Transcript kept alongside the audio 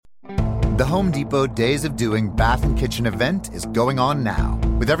The Home Depot Days of Doing Bath and Kitchen event is going on now,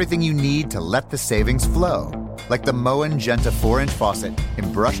 with everything you need to let the savings flow. Like the Moen Genta 4-inch faucet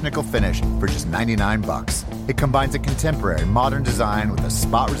in brush nickel finish for just $99. It combines a contemporary modern design with a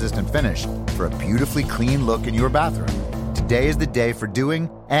spot-resistant finish for a beautifully clean look in your bathroom. Today is the day for doing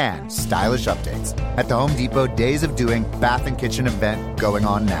and stylish updates at the Home Depot Days of Doing Bath and Kitchen event going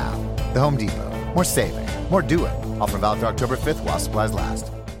on now. The Home Depot. More saving, more doing. Offer valid through October 5th while supplies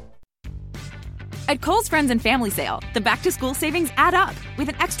last. At Kohl's Friends and Family Sale, the back-to-school savings add up with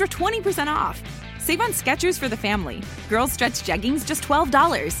an extra 20% off. Save on Skechers for the family, girls' stretch jeggings just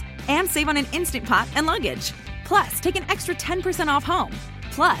 $12, and save on an Instant Pot and luggage. Plus, take an extra 10% off home.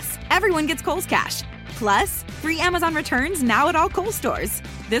 Plus, everyone gets Kohl's Cash. Plus, free Amazon returns now at all Kohl's stores.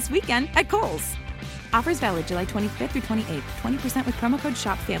 This weekend at Kohl's. Offers valid July 25th through 28th. 20% with promo code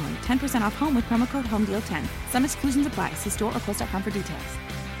SHOPFAMILY. 10% off home with promo code HOMEDEAL10. Some exclusions apply. See store or Kohl's.com for details.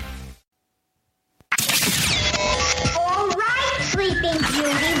 All right, Sleeping Beauty,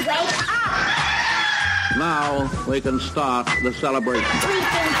 wake up! Now we can start the celebration. Sleeping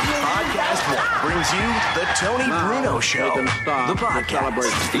Beauty, Podcast wake up! One brings you the Tony Bruno Show. We can start The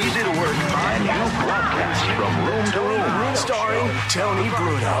podcast. Easy to work and you broadcast from room to room. Starring Tony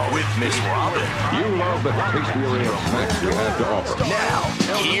Bruno with Miss Robin. You love the tastier snacks you have to offer. Now,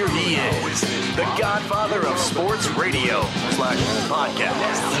 here he is, the godfather of sports radio /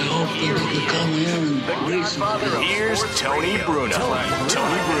 podcast. Here he is, the godfather of Here's Tony Bruno.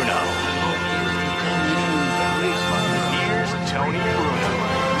 Tony Bruno. Here's Tony Bruno.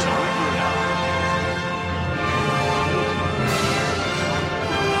 Tony Bruno.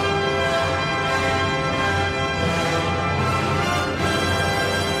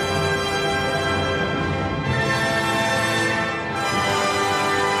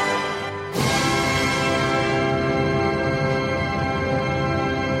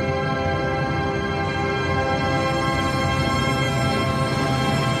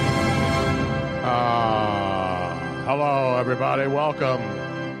 Hello, everybody. Welcome.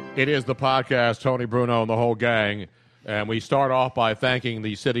 It is the podcast, Tony Bruno and the whole gang. And we start off by thanking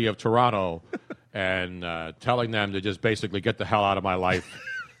the city of Toronto and telling them to just basically get the hell out of my life.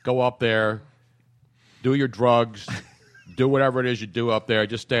 Go up there, do your drugs, do whatever it is you do up there.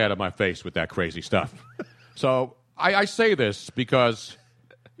 Just stay out of my face with that crazy stuff. So I say this because,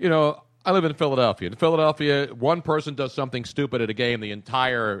 you know, I live in Philadelphia. In Philadelphia, one person does something stupid at a game, the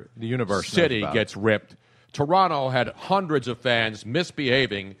entire city gets ripped. Toronto had hundreds of fans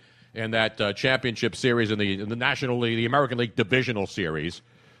misbehaving in that championship series in the National League, the American League Divisional Series.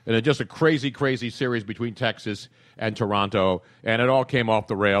 And it's just a crazy, crazy series between Texas and Toronto. And it all came off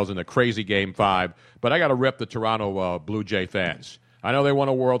the rails in the crazy Game 5. But I got to rip the Toronto Blue Jay fans. I know they won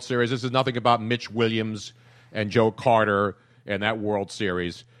a World Series. This is nothing about Mitch Williams and Joe Carter and that World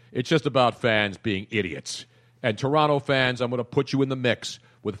Series. It's just about fans being idiots. And Toronto fans, I'm going to put you in the mix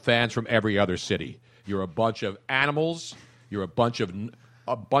with fans from every other city. You're a bunch of animals. You're a bunch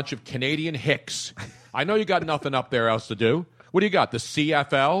of Canadian hicks. I know you got nothing up there else to do. What do you got? The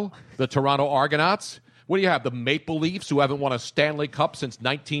CFL? The Toronto Argonauts? What do you have? The Maple Leafs, who haven't won a Stanley Cup since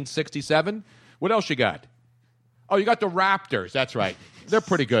 1967? What else you got? Oh, you got the Raptors. That's right. They're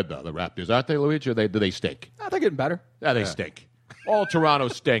pretty good, though, the Raptors, aren't they, Luigi? Or do they stink? They're getting better. Yeah, they stink. All Toronto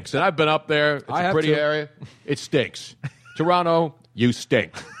stinks. And I've been up there. It's a pretty area. It stinks. Toronto, you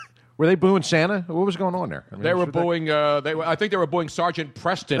stink. Were they booing Santa? What was going on there? I mean, they were booing. I think they were booing Sergeant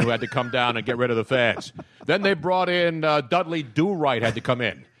Preston, who had to come down and get rid of the fans. Then they brought in Dudley Do-Right had to come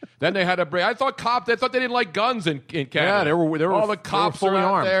in. Then they had to bring. I thought they didn't like guns in Canada. Yeah, they were. All the cops fully are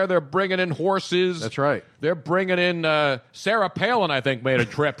out armed. there. They're bringing in horses. That's right. They're bringing in Sarah Palin. I think made a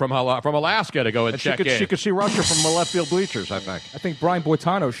trip from Alaska to go and check in. She could see Russia from the left field bleachers. I think Brian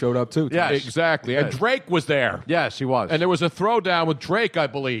Boitano showed up too. Yeah, exactly. And Drake was there. Yes, he was. And there was a throwdown with Drake, I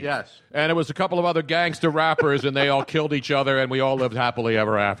believe. Yes. And it was a couple of other gangster rappers, and they all killed each other, and we all lived happily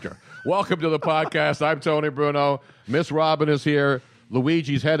ever after. Welcome to the podcast. I'm Tony Bruno. Miss Robin is here.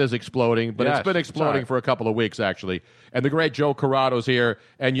 Luigi's head is exploding, but it's been exploding for a couple of weeks, actually. And the great Joe Corrado's here.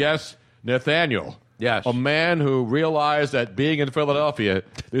 And yes, Nathaniel. Yes. A man who realized that being in Philadelphia,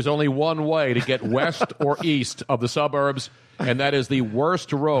 there's only one way to get west or east of the suburbs, and that is the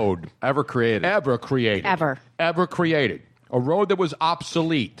worst road ever created. Ever created. Ever created. A road that was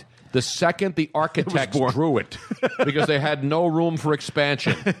obsolete the second the architects drew it because they had no room for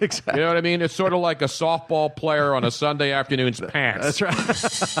expansion. Exactly. You know what I mean? It's sort of like a softball player on a Sunday afternoon's pants.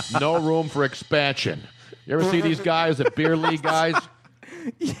 That's right. No room for expansion. You ever see these guys, the beer league guys?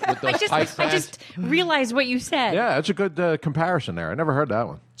 Yeah. I just realized what you said. Yeah, it's a good comparison there. I never heard that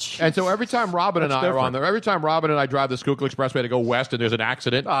one. And so every time Robin and I are on there, every time Robin and I drive the Schuylkill Expressway to go west and there's an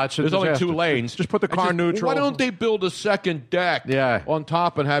accident, there's only 2 lanes. Just put the car neutral. Why don't they build a second deck on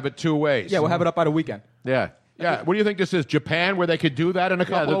top and have it 2 ways? Yeah, we'll have it up by the weekend. Yeah. Yeah, what do you think this is? Japan, where they could do that in a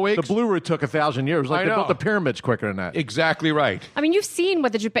couple of weeks? The blue route took 1,000 years. Like they built the pyramids quicker than that. Exactly right. I mean, you've seen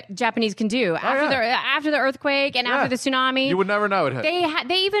what the Japanese can do after the earthquake and after the tsunami. You would never know it.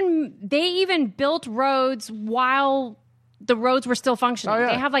 They even built roads while the roads were still functioning.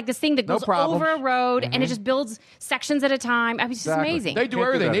 They have like this thing that goes over a road and it just builds sections at a time. I mean, it's just amazing. They do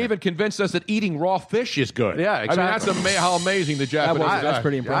everything. They even convinced us that eating raw fish is good. Yeah, exactly. I mean, that's how amazing the Japanese are. That's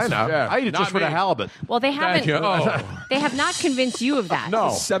pretty impressive. I know. Yeah. I eat it just for the halibut. Well, they haven't. They have not convinced you of that. No.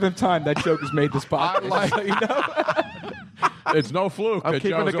 7th time that joke has made this podcast. It's no fluke. I'm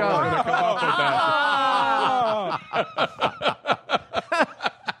keeping it going. Come up with that.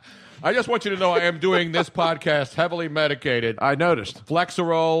 I just want you to know I am doing this podcast heavily medicated. I noticed.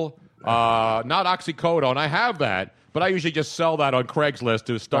 Flexerol, not oxycodone. I have that, but I usually just sell that on Craigslist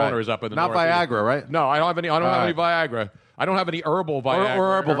to stoners up in the Not Northeast. Viagra, right? No, I don't have any. I don't have any Viagra. I don't have any herbal Viagra.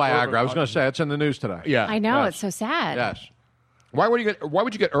 Or herbal Viagra. I was going to say, it's in the news today. Yeah. I know. It's so sad. Yes. Why would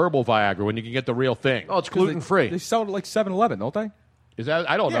you get herbal Viagra when you can get the real thing? Oh, it's gluten-free. They sell it at like 7-Eleven, don't they? Is that?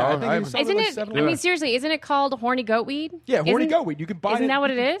 I don't know. I think Isn't it? I mean, seriously, isn't it called horny goat weed? Yeah, horny goat weed. You can buy it. Isn't that what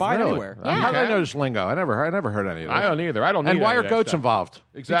it is? Buy it Really? anywhere. Yeah. How did I know this lingo? I never heard any of this. I don't either. I don't. And need why any are of that goats stuff. involved?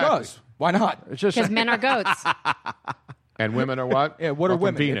 Exactly. Because why not? It's just Because men are goats. And women are what? Yeah, what are Fucking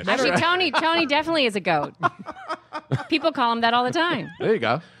women? Venus. Actually, Tony definitely is a goat. People call him that all the time. There you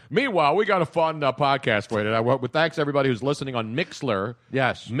go. Meanwhile, we got a fun podcast for you today. With thanks to everybody who's listening on Mixlr.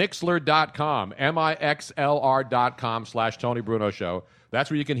 Yes. Mixlr.com. MIXLR.com/Tony Bruno Show. That's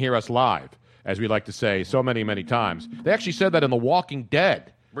where you can hear us live, as we like to say so many, many times. They actually said that in The Walking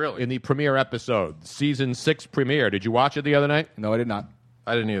Dead. Really? In the premiere episode, season 6 premiere. Did you watch it the other night? No, I did not.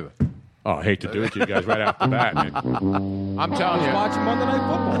 I didn't either. Oh, I hate to do it to you guys right after that, man. I'm telling you. Watching Monday Night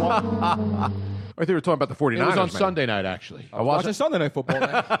Football. I think we were talking about the 49ers. It was on man. Sunday night, actually. Watching Sunday Night Football.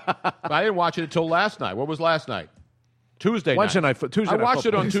 I didn't watch it until last night. What was last night? Tuesday Wednesday night. Tuesday I night watched it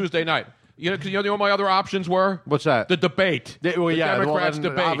football. on Tuesday night. You know what my other options were? What's that? The debate. Well, the yeah, Democrats then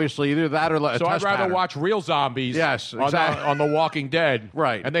debate. Obviously, either that or a So I'd test rather pattern. watch real zombies. Yes, on exactly. The Walking Dead.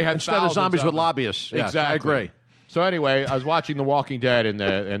 Right. And they had Instead of thousands zombies with them. lobbyists. Yes, Exactly. I agree. So anyway, I was watching The Walking Dead,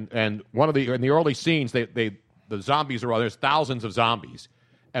 and one of in the early scenes, the zombies are on. There's thousands of zombies,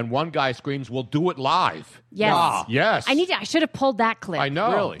 and one guy screams, "We'll do it live." Yes. Wow. Yes. I should have pulled that clip. I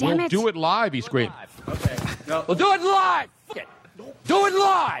know. Really? Damn We'll it. do it live. He screamed. We'll do it live. Do it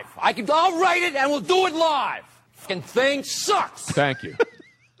live. I'll write it and we'll do it live. Fucking thing sucks. Thank you.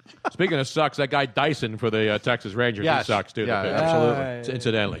 Speaking of sucks, that guy Dyson for the Texas Rangers, Yes. he sucks too. Yeah, the pitcher. absolutely.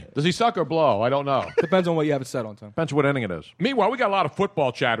 Incidentally, does he suck or blow? I don't know. Depends on what you have it set on, Tom. Depends what inning it is. Meanwhile, we got a lot of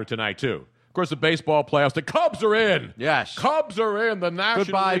football chatter tonight too. Of course, the baseball playoffs. The Cubs are in. Yes. Cubs are in the National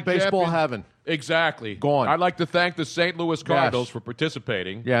Goodbye, League baseball champion- heaven. Exactly. Gone. I'd like to thank the St. Louis Cardinals for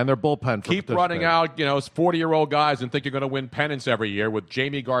participating. Yeah, and their bullpen. For Keep running out, 40-year-old guys and think you're going to win pennants every year with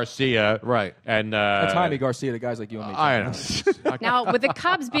Jamie Garcia. Right. And That's Jaime Garcia, the guys like you and me. I know. Now, with the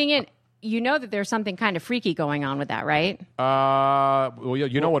Cubs being in, you know that there's something kind of freaky going on with that, right? Well,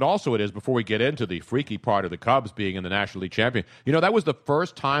 you know what also it is, before we get into the freaky part of the Cubs being in the National League champion, that was the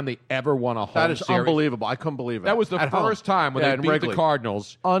first time they ever won a home That is series. unbelievable. I couldn't believe it. That was the At first home. time when Yeah, they in beat Wrigley. the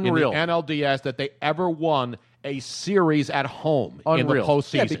Cardinals Unreal. in the NLDS that they ever won a series at home in the Unreal.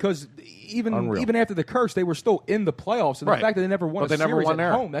 postseason. Yeah, because even after the curse, they were still in the playoffs. And Right. the fact that they never won But a they never series won at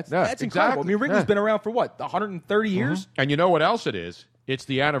there. home, that's Yeah, incredible. exactly. I mean, Wrigley's Yeah. been around for what, 130 years? And you know what else it is? It's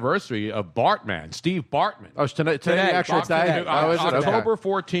the anniversary of Bartman, Steve Bartman. Oh, it's today Today, the actual Box day? today. Oh, is it? Okay. October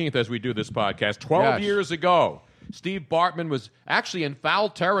 14th, as we do this podcast, 12 Yes. years ago, Steve Bartman was actually in foul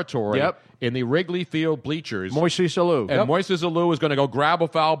territory Yep. in the Wrigley Field bleachers. Moises Alou. And Moises Alou was going to go grab a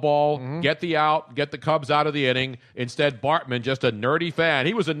foul ball, get the out, get the Cubs out of the inning. Instead, Bartman, just a nerdy fan.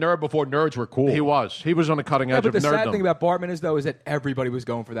 He was a nerd before nerds were cool. He was. He was on the cutting Yeah, edge but of the sad nerddom. thing about Bartman is that everybody was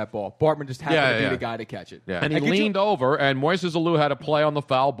going for that ball. Bartman just happened to be Yeah. the guy to catch it. Yeah. And he could you- leaned over, and Moises Alou had a play on the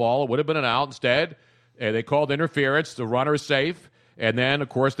foul ball. It would have been an out. Instead, they called interference. The runner is safe. And then, of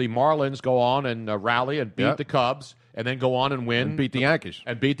course, the Marlins go on and rally and beat Yep. the Cubs, and then go on and win. And beat the Yankees.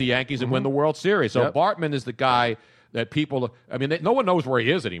 And beat the Yankees and win the World Series. So Yep. Bartman is the guy that people, no one knows where he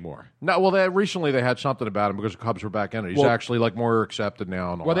is anymore. No, well, recently they had something about him because the Cubs were back in it. He's Well- actually more accepted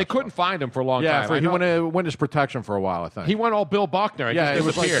now. And all Well, they that couldn't stuff. find him for a long Yeah, time. he went his protection for a while, I think. He went all Bill Buckner. And yeah, just it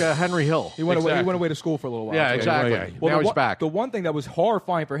was like disappeared. Henry Hill. He went away. He Exactly. went away to school for a little while. Yeah, too. exactly. yeah. Well, Now the he's one- back. The one thing that was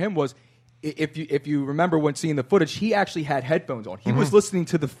horrifying for him was if you remember when seeing the footage, he actually had headphones on. He was listening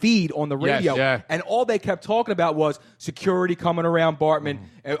to the feed on the radio, and all they kept talking about was security coming around Bartman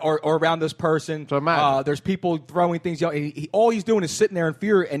or around this person. So there's people throwing things. All he's doing is sitting there in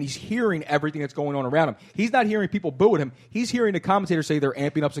fear, and he's hearing everything that's going on around him. He's not hearing people boo at him. He's hearing the commentators say they're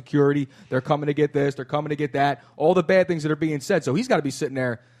amping up security, they're coming to get this, they're coming to get that, all the bad things that are being said. So he's got to be sitting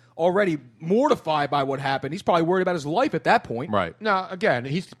there already mortified by what happened. He's probably worried about his life at that point. Right. Now, again,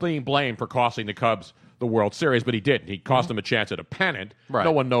 he's being blamed for costing the Cubs the World Series, but he didn't. He cost them a chance at a pennant. Right.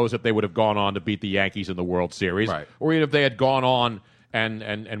 No one knows if they would have gone on to beat the Yankees in the World Series, right, or even if they had gone on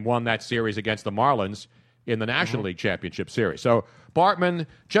and won that series against the Marlins in the National League Championship Series. So Bartman,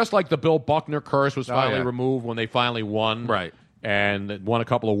 just like the Bill Buckner curse was finally removed when they finally won, right, and won a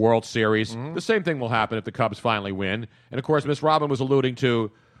couple of World Series, the same thing will happen if the Cubs finally win. And, of course, Miss Robin was alluding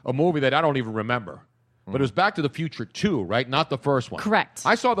to a movie that I don't even remember. But it was Back to the Future 2, right? Not the first one. Correct.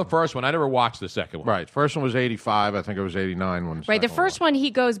 I saw the first one. I never watched the second one. Right. First one was 85. I think it was 89 when Right. The first one,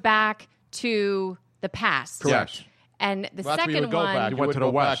 he goes back to the past. Correct. Yes. And the Well, second one... He went to the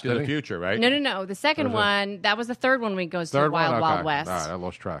West, to the future, right? No. The second one, that was the third one when he goes to the Wild Wild West. All right, I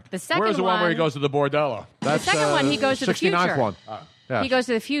lost track. The second Where's the one where he goes to the bordello? That's, the second one, he goes to the future. 69th one. He goes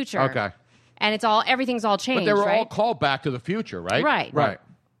to the future. Okay. And everything's all changed, But they were right? all called Back to the Future, right? Right.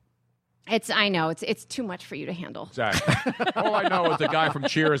 I know it's too much for you to handle. Exactly. All I know is the guy from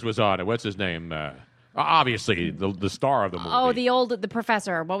Cheers was on it. What's his name? Obviously, the star of the movie. Oh, the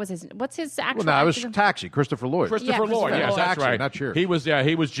professor. What's his actual? Well, no, it was Taxi. Christopher Lloyd. Christopher Lloyd. Yes, that's right. Not Cheers. He was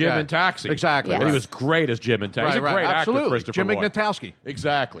Jim in Taxi. Exactly. And he was great as Jim in Taxi. He's a great actor, Christopher Jim Lloyd. Ignatowski.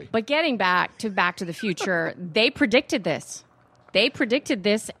 Exactly. But getting back to the Future, they predicted this. They predicted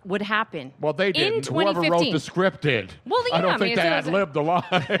this would happen. Well, they didn't. In 2015. Whoever wrote the script did. Well, yeah, I don't think they ad-libbed a lot.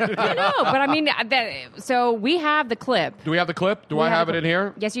 I know, but I mean, so we have the clip. Do we have the clip? Do I have it in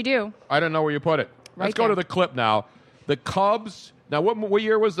here? Yes, you do. I don't know where you put it. Let's go to the clip now. The Cubs. Now, what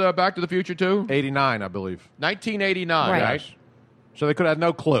year was Back to the Future 2? 89, I believe. 1989, right? So they could have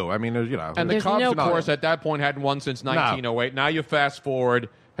no clue. I mean, And the Cubs, of course, at that point hadn't won since 1908. Now you fast forward.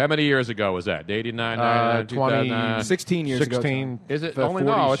 How many years ago was that? 89, 20, 16 years ago. Is it? Only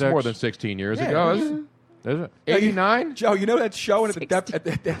no, it's more than 16 years ago. Is it? 89? Joe, you know that show at the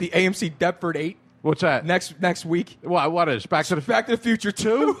AMC Deptford 8? What's that? Next week. What is Back to the Future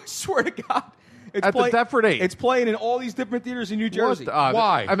 2? I swear to God. At the Deptford 8. It's playing in all these different theaters in New Jersey.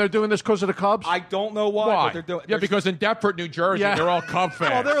 Why? And they're doing this because of the Cubs? I don't know why. But they're doing, yeah, because in Deptford, New Jersey, they're all Cub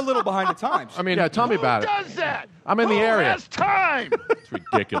fans. Well, they're a little behind the times. I mean, tell me about it. Who does that? I'm in the area. Has time? It's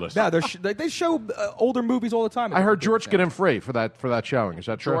ridiculous. No, they show older movies all the time. I heard George get in free for that showing. Is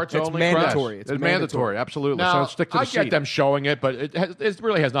that true? George it's only mandatory. It's mandatory, absolutely. Now, so stick to the I get them showing it, but it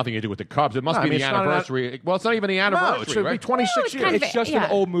really has nothing to do with the Cubs. It must be the anniversary. Well, it's not even the anniversary. No, it should right? be 26 years. It's just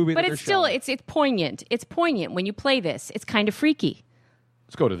an old movie. But it's still it's poignant. It's poignant when you play this. It's kind of freaky.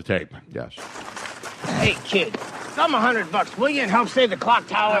 Let's go to the tape. Yes. Hey, kid, come $100, will you, and help save the clock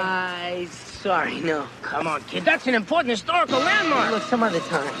tower? Sorry, no. Come on, kid, that's an important historical landmark. Look, some other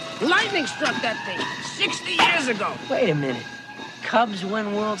time. Lightning struck that thing 60 years ago. Wait a minute. Cubs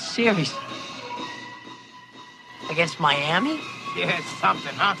win World Series. Against Miami? Yeah, it's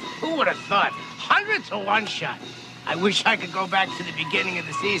something, huh? Who would have thought? 100 to 1 shot. I wish I could go back to the beginning of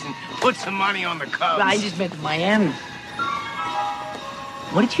the season, put some money on the Cubs. I just meant Miami.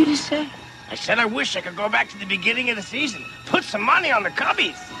 What did you just say? I said I wish I could go back to the beginning of the season, put some money on the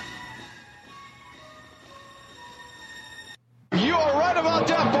Cubbies. You are right about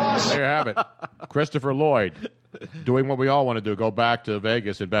that, boss. There you have it. Christopher Lloyd doing what we all want to do, go back to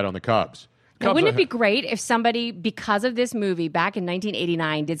Vegas and bet on the Cubs. Now, wouldn't it be great if somebody, because of this movie, back in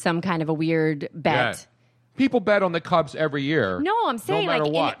 1989, did some kind of a weird bet? Yeah. People bet on the Cubs every year. No, I'm saying no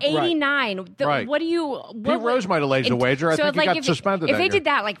like in 89. Right. What do you... Pete Rose might have laid the wager. I think he got suspended If that they year. did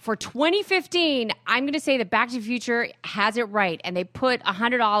that, like for 2015, I'm going to say that Back to the Future has it right, and they put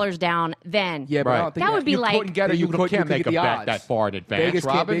 $100 down then. Yeah, but I don't think that would be you like... couldn't get it. You can't make a bet that far in advance, Vegas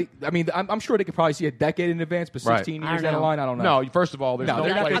Robin. I'm sure they could probably see a decade in advance, but 16 years down the line, I don't know. No, first of all, there's no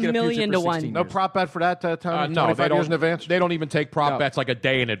they're not place. gonna get $1 million to 1. No prop bet for that, Tony? No, 25 years in advance? They don't even take prop bets like a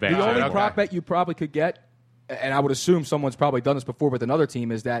day in advance. The only prop bet you probably could get, and I would assume someone's probably done this before with another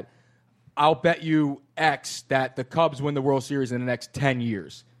team, is that I'll bet you X that the Cubs win the World Series in the next 10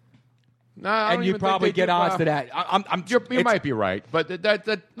 years. No, I and you probably get odds to that. You might be right, but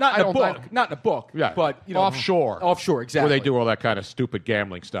that not in a book. Not in a book. Yeah, but offshore. Offshore, exactly. Where they do all that kind of stupid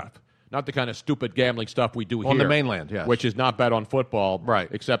gambling stuff. Not the kind of stupid gambling stuff we do here. On the mainland, yes. Which is not bet on football, right?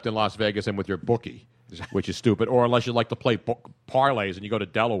 Except in Las Vegas and with your bookie, which is stupid. Or unless you like to play parlays and you go to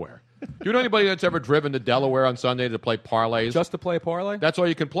Delaware. Do you know anybody that's ever driven to Delaware on Sunday to play parlays? Just to play a parlay? That's all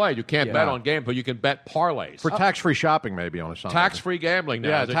you can play. You can't bet on games, but you can bet parlays. For tax-free shopping, maybe, on a Sunday. Tax-free gambling now.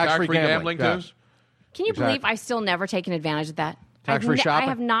 Yeah, Is it tax-free gambling too? yes. Can you believe I've still never taken advantage of that? Tax-free shopping? I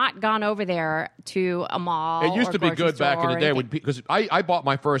have not gone over there to a mall. It used to be good back in the day because I bought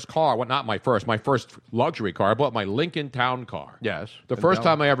my first car. Well, not my first luxury car. I bought my Lincoln Town Car. Yes. The first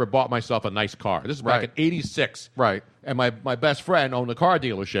time I ever bought myself a nice car. This is back in '86. Right. And my best friend owned a car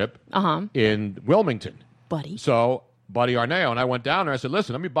dealership in Wilmington. Buddy. So Buddy Arneo and I went down there. I said,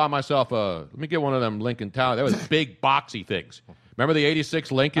 listen, let me buy myself let me get one of them Lincoln Town. They were big boxy things. Remember the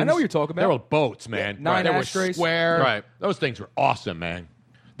 '86 Lincolns? I know what you're talking about. They were boats, man. Yeah, 9 They were ashtrays. square. Right. Those things were awesome, man.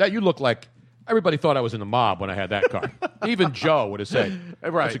 That you look like everybody thought I was in the mob when I had that car. Even Joe would have said,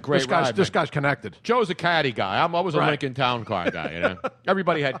 Right. That's a great This guy's connected. Joe's a caddy guy. I was a Lincoln Town Car guy. You know,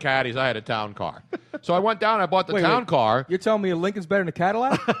 everybody had caddies. I had a town car. So I went down. And I bought the town car. You're telling me a Lincoln's better than a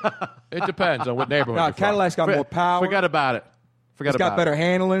Cadillac? It depends on what neighborhood. No, you're from. Cadillac's got more power. Forget about it. It's got better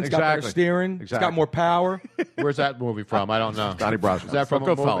handling. It's got better Exactly. steering. It's Exactly. got more power. Where's that movie from? I don't know. Donnie Brasco. Is that from a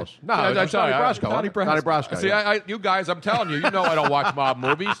movie? Goodfellas? No, Yeah, it's Donnie Brasco. Donnie Brasco. Brasco. See, yeah. you guys, I'm telling you, you know I don't watch mob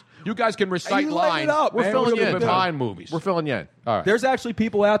movies. You guys can recite You light it lines. up, We're man. filling We're you in. behind movies. We're filling you in. All right. There's actually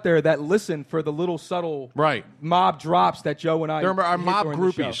people out there that listen for the little subtle mob drops that Joe and I They're our hit mob during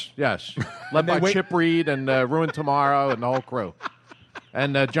the show. groupies. Yes. Led they by wait- Chip Reed and Ruin Tomorrow and the whole crew.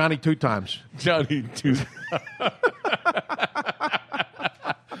 And Johnny Two Times. Johnny Two.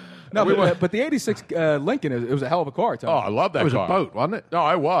 No, but the '86 Lincoln, it was a hell of a car. Tony. Oh, I love that It was car. a boat, wasn't it? No,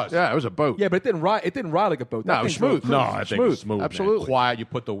 it was. Yeah, it was a boat. Yeah, but it didn't ride. It didn't ride like a boat. No, That it was thing's really smooth. No, cruising. I think it was smooth. Man. Absolutely. Quiet. You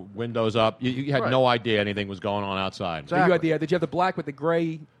put the windows up. You had Right. no idea anything was going on outside. So you had did you have the black with the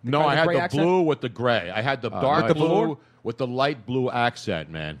gray? No, kind of I had gray the accent? blue with the gray. I had the dark nice. blue with the light blue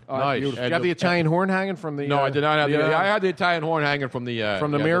accent, man. Nice. Did you have the Italian horn hanging from the... No, I did not have the. I had the Italian horn hanging from the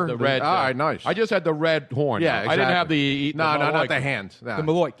mirror? The red. All right, nice. I just had the red horn. Yeah, I didn't have exactly. the. No, not Malloy. the hand. No. The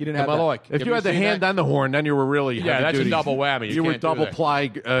Malloy. You didn't have The Malloy. If Have you had the seen hand that? and the horn, then you were really Yeah, heavy that's duty. a double whammy. You were can't do double that. ply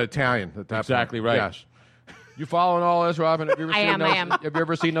Italian at that Exactly point. right. Yes. You following all this, Robin? Have you ever I seen am, those? I am. Have you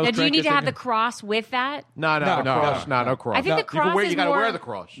ever seen those? Now, do you need trinkets to have in the your- cross with that? No cross. No cross. I think the cross You is got to more- wear the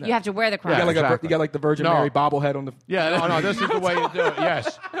cross. You have to wear the cross. You got like exactly. you got like the Virgin No. Mary bobblehead on the. Yeah. No, this is the way you do it.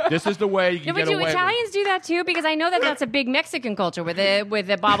 Yes, this is the way you Yeah, can but get do away. Italians do that too? Because I know that that's a big Mexican culture with the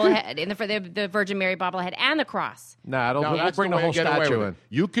bobblehead in the Virgin Mary bobblehead and the cross. No, No, we'll that's bring the way whole you get away statue with in. it.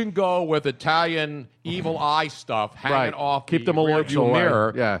 You can go with Italian evil eye stuff hanging Right. off Keep the the Malloy rearview away.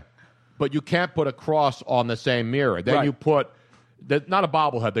 mirror. Yeah. But you can't put a cross on the same mirror. Then Right. you put not a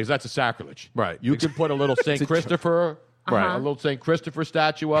bobblehead because that's a sacrilege. Right. You can put a little St. Christopher, Right. a little St. Christopher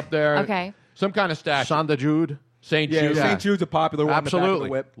statue up there. Okay. Some kind of statue. Santa Jude. St. Yeah, Jude. St. Jude's a popular one. Absolutely. On the back of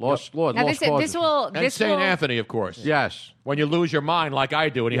the whip. Lost Now lost this causes. will And this St. will Anthony, of course. Yes. When you lose your mind like I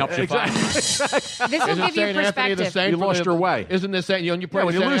do and he helps you find it. this will Isn't give you St. Anthony the perspective. saint You for lost the- your way. Isn't the Saint? You pray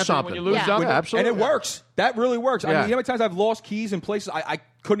when to you Saint lose Anthony something. When you lose Yeah. something. Yeah, absolutely. And it works. That really works. I Yeah. mean, how many times I've lost keys in places I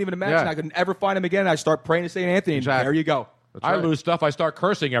couldn't even imagine Yeah. I could ever find them again. I start praying to St. Anthony, and Exactly. there you go. I lose stuff. I start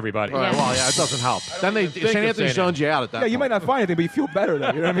cursing everybody. Right, well, yeah, it doesn't help. Then even think St. of Anthony St. zones you out at that Yeah, you might point. not find anything, but you feel better though.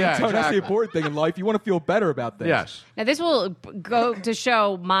 You know what I mean? Yeah, So that's exactly. the important thing in life. You want to feel better about things. Yes. Now this will go to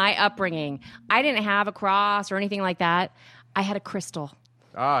show my upbringing. I didn't have a cross or anything like that. I had a crystal.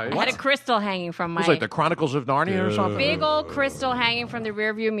 I had a crystal hanging from It my was like the Chronicles of Narnia or something? big old crystal hanging from the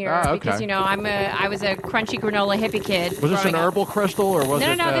rearview mirror okay. because I was a crunchy granola hippie kid. Was this an growing up. herbal crystal or was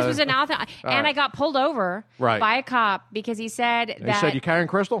it... No, this was an alpha. And I got pulled over Right. by a cop because he said He that said, you carrying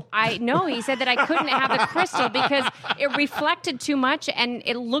crystal? he said that I couldn't have the crystal because it reflected too much and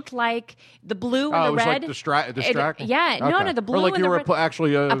it looked like the blue and Oh, the it was red. like distracting? Yeah, Okay. no, the blue Or like and you the were red.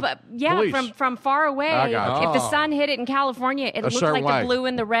 actually police. from far away. I got you. If the sun hit it in California, it looked certain like way. the blue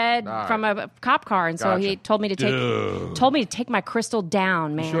and the red from a cop car, and so Gotcha. he told me to take my crystal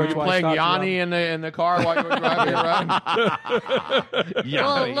down, man. Sure, You playing Yanni in the car while you were driving around?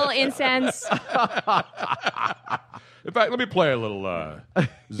 little incense. In fact, let me play a little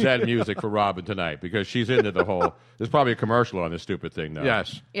Zen music for Robin tonight because she's into the whole. There's probably a commercial on this stupid thing now.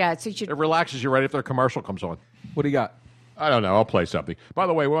 Yes. Yeah, so you should. It relaxes you right if their commercial comes on. What do you got? I don't know. I'll play something. By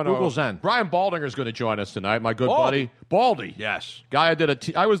the way, we want to Google Zen. Brian Baldinger is going to join us tonight. My good buddy, Baldy. Yes. Guy,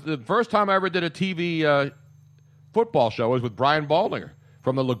 I was the first time I ever did a TV football show was with Brian Baldinger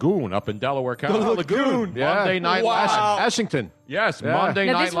from the Lagoon up in Delaware County. The Lagoon. Yeah. Monday Night Wow. Live. Essington. Yes, Yeah. Monday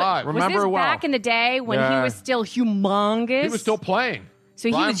Now, Night this Live. was Remember this well. back in the day when Yeah. he was still humongous? He was still playing. So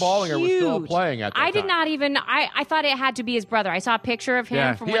Brian he was Baldinger huge. was still playing at that I did time. not even. I thought it had to be his brother. I saw a picture of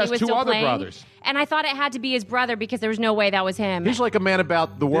him from he when has he was two still other playing, brothers. and I thought it had to be his brother because there was no way that was him. He's like a man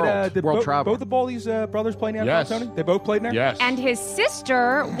about the world. Did world travel. both of Baldy's brothers play now? Yes. Tony? They both played now? Yes. And his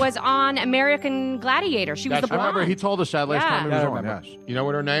sister was on American Gladiator. She was That's the right. blonde. I remember he told us that last time he was on. Yes. You know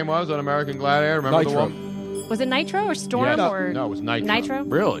what her name was on American Gladiator? Remember Nitro. the woman? Was it Nitro or Storm Yes. or No, it was Nitro. Nitro?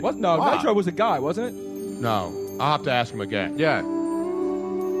 Really? What? No, Wow. Nitro was a guy, wasn't it? No. I'll have to ask him again. Yeah.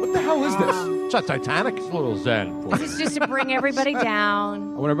 What the hell is this? It's not Titanic. It's a little zen. This is just to bring everybody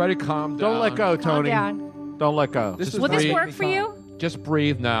down. I want everybody to calm down. Don't let go, Calm Tony. down. Don't let go. Will this work for you? Just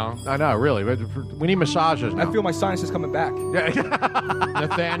breathe now. I know, really. We need massages now. I feel my sinuses coming back.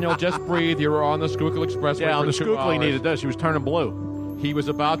 Nathaniel, just breathe. You were on the Schuylkill Expressway Yeah, on for the 2 Schuylkill he hours. needed this. He was turning blue. He was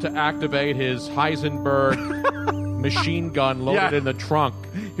about to activate his Heisenberg machine gun loaded Yeah. in the trunk.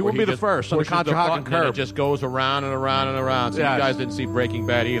 He where will be the just first on the pushes Conshohocken button and curve. it just goes around and around and around. So Yes. you guys didn't see Breaking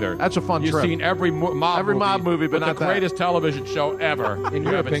Bad either. That's a fun You've trip. seen every mob movie, but the not that. greatest television show ever. In you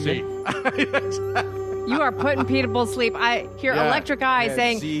your haven't opinion. seen. You are putting people to sleep. I hear Yeah. Electric Eye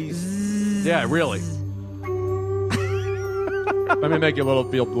saying, Yeah, really. Let me make you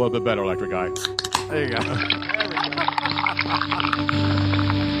feel a little bit better, Electric Eye. There you go.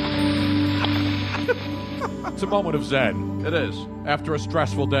 It's a moment of zen. It is. After a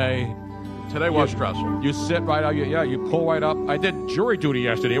stressful day, Today was stressful. you sit right out. You pull right up. I did jury duty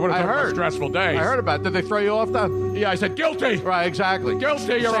yesterday. What I a heard. stressful day. I heard about it. Did they throw you off then? Yeah, I said guilty. Right, exactly. Guilty,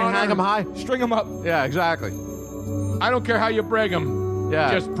 Your Saying Honor. hang him high? String them up. Yeah, exactly. I don't care how you bring them.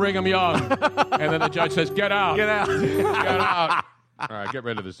 Yeah. Just bring them young. And then the judge says, get out. Get out. Get out. All right, get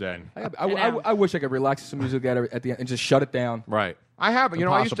rid of the zen. I wish I could relax to some music at the end and just shut it down. Right. I have, you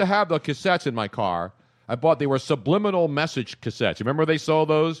know, I used to have the cassettes in my car. They were subliminal message cassettes. You remember they sold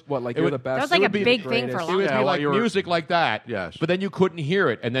those? What, like It you're would- the best? that was like It a would be big the thing for a greatest. long It would time. be while like you were- music like that. Yes. But then you couldn't hear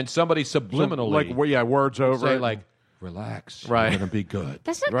it, and then somebody subliminally words would over say, it. like, relax. Right. It's going to be good.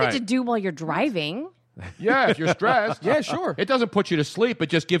 That's not Right. good to do while you're driving. Yeah, if you're stressed. Yeah, sure. It doesn't put you to sleep. It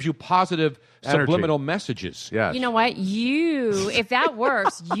just gives you positive Energy. subliminal messages. Yes. You know what? If that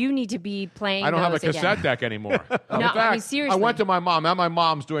works, you need to be playing I don't have a those cassette again. deck anymore. In No, I mean, fact, seriously. I went to my mom. Now my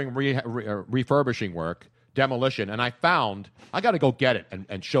mom's doing refurbishing work, demolition, and I got to go get it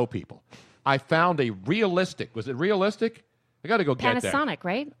and show people. I found a realistic, was it realistic? I got to go get that. Panasonic,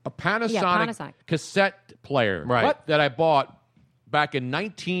 right? A Panasonic, Yeah, Panasonic. cassette player Right. that I bought back in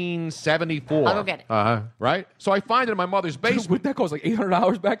 1974. I'll go get it. Uh-huh. Right? So I find it in my mother's basement. What that cost? Like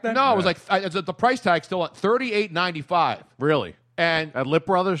 $800 back then? No, it was like the price tag's still at $38.95. Really? And At Lip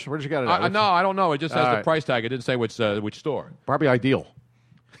Brothers? Where'd you get it at? no, I don't know. It just has All the right. price tag. It didn't say which store. Probably Ideal.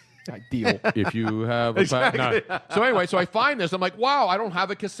 Ideal. If you have a Exactly. no. So anyway, so I find this. I'm like, wow, I don't have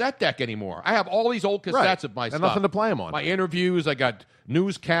a cassette deck anymore. I have all these old cassettes Right. of my And stuff. nothing to play 'em on. My interviews, I got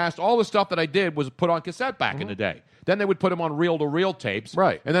newscasts, all the stuff that I did was put on cassette back in the day. Then they would put them on reel-to-reel tapes.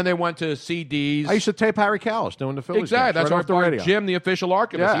 Right. And then they went to CDs. I used to tape Harry Callis doing the Phillies Exactly. games That's right why off the I radio. Jim, the official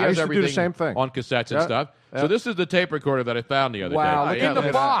archivist. Yeah, He I has used to do the everything same thing. on cassettes and Yeah. stuff. Yeah. So this is the tape recorder that I found the other Wow, day. look In at the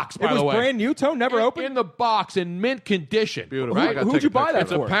that. box, by It was the way. brand new, Tone? Never opened? In the box, in mint condition. Beautiful. Right? I gotta Who'd take you a buy picture. that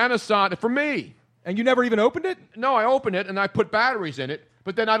It's a for? Panasonic for me. And you never even opened it? No, I opened it and I put batteries in it,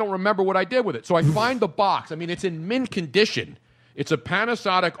 but then I don't remember what I did with it. So I find the box. I mean, it's in mint condition. It's a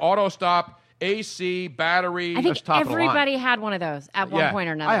Panasonic auto stop, AC, battery. I think top of the line. everybody had one of those at one Yeah. point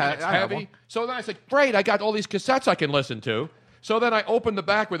or another. I had- It's I have heavy. one. So then I said, great, I got all these cassettes I can listen to. So then I opened the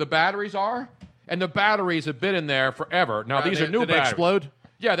back where the batteries are, and the batteries have been in there forever. Now these are new Did they batteries. explode?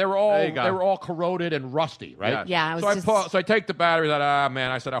 Yeah, they were There you go. all corroded and rusty, right? Yeah, it so was so I take the batteries out.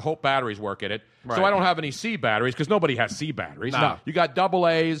 Man, I said I hope batteries work in it. Right. So I don't have any C batteries because nobody has C batteries. No. You got double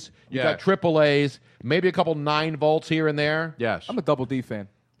A's, you Yeah. got triple A's, maybe a couple 9 volts here and there. Yes. I'm a Double D fan.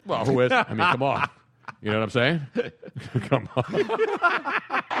 Well, who is? I mean, come on. You know what I'm saying? Come on.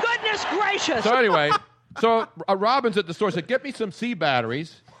 Goodness gracious! So anyway, Robin's at the store said, "Get me some C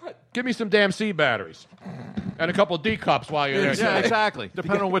batteries. Give me some damn C batteries, and a couple of D cups while you're there." Yeah, exactly.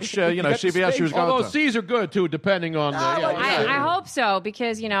 Depending on which CVS she was going Although to. C's are good too, depending on. I hope so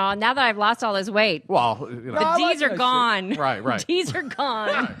because now that I've lost all this weight, Well, the D's are gone. Right. D's are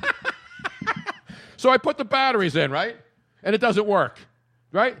gone. So I put the batteries in, right, and it doesn't work,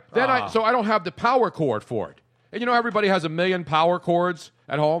 right? Then I don't have the power cord for it, and everybody has a million power cords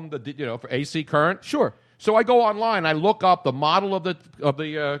at home, for AC current. Sure. So I go online, I look up the model of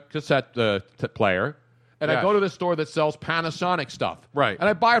the cassette player, and I Yes. go to the store that sells Panasonic stuff. Right. And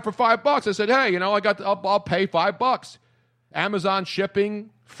I buy it for $5. I said, hey, I'll pay $5. Amazon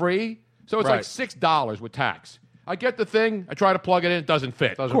shipping free, so it's Right. like $6 with tax. I get the thing, I try to plug it in, it doesn't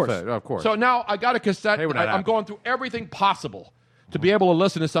fit. Doesn't fit, of course. So now I got a cassette. Hey, when that I'm happens. going through everything possible to be able to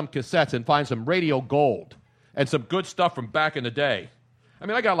listen to some cassettes and find some radio gold and some good stuff from back in the day. I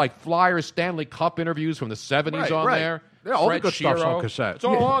mean, I got like Flyers, Stanley Cup interviews from the 70s on there. Yeah, all the Fred good stuff's on Shiro. cassette. It's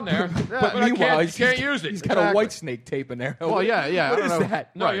all on there. But meanwhile, you can't use it. He's got a White Snake tape in there. Well, yeah. What is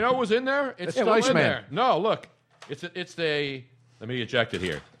that? No, you know what was in there? It's still in Iceman. there. No, look. It's the... Let me eject it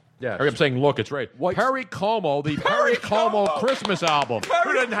here. Yeah. I'm saying, look, it's right. Perry Como, the Perry Como Christmas album.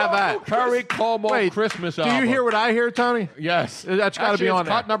 Who didn't have that? Perry Como Christmas album. Do you hear what I hear, Tony? Yes. That's got to be on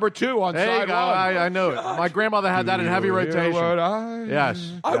there. cut number 2 on there side you go. 1. I know it. My grandmother had that in heavy rotation.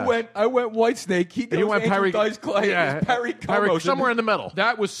 Yes. I went White Snake. He went Angel Perry. Dice Clay. Yeah. Perry Como. Somewhere in the middle.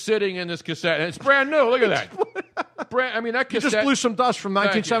 That was sitting in this cassette, and it's brand new. Look at that. That You cassette. just blew some dust from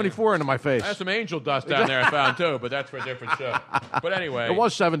 1974 into my face. I had some angel dust down there I found, too, but that's for a different show. But anyway. It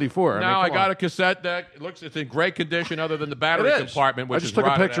was 74. Now I got a cassette that it's in great condition other than the battery compartment, which I just took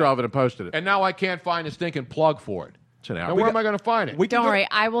a picture of it and posted it. And now I can't find a stinking plug for it. Now, We where am I going to find it? Don't worry,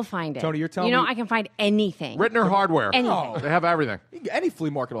 I will find it. Tony, you're telling me. me- I can find anything. Rittner Hardware. Anything. They have everything. Any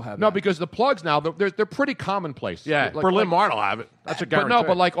flea market will have No, that. because the plugs now, they're pretty commonplace. Yeah, Like- Berlin like- Mart will have it. That's a But guarantee. no,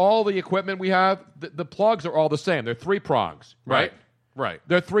 but like all the equipment we have, the plugs are all the same. They're 3 prongs, right? Right.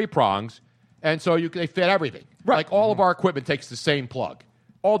 They're 3 prongs, and so they fit everything. Right. Like all of our equipment takes the same plug.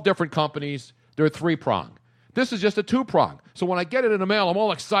 All different companies, they're 3 prong. This is just a 2 prong. So when I get it in the mail, I'm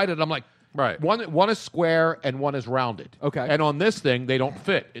all excited. I'm like, one is square and one is rounded. Okay. And on this thing, they don't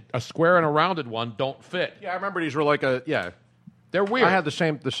fit. A square and a rounded one don't fit. Yeah, I remember these were like They're weird. I had the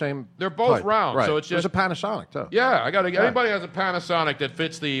same. They're both type. round, Right. so it's It was just a Panasonic too. Yeah, anybody has a Panasonic that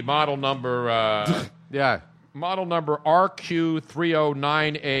fits the model number. Model number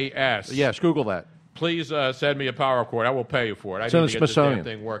RQ309AS. Yes, Google that. Please send me a power cord. I will pay you for it. I It's in need the to get this damn Smithsonian.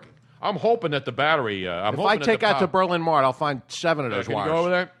 thing working. I'm hoping that the battery. If I take out to Berlin Mart, I'll find 7 of those Can you wires. go over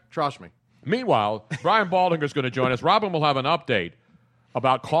there? Trust me. Meanwhile, Brian Baldinger is going to join us. Robin will have an update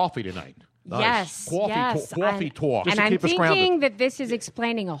about coffee tonight. Yes, Coffee talk. And I'm thinking that this is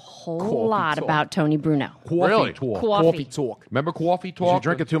explaining a whole lot about Tony Bruno. Coffee talk. Coffee talk. Remember coffee talk? Did you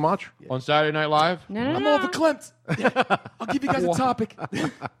drink it too much? On Saturday Night Live? No. I'm overclamped. I'll give you guys a topic.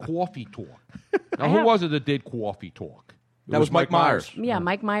 Coffee talk. Now, who was it that did coffee talk? That was Mike Myers. Yeah,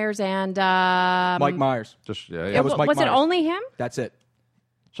 Mike Myers and Mike Myers. Just That was Mike Was it Myers. only him? That's it.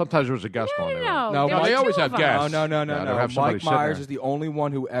 Sometimes there was a guest on there. No, No, they always have guests. No. they'll have somebody Mike sitting Myers there. is the only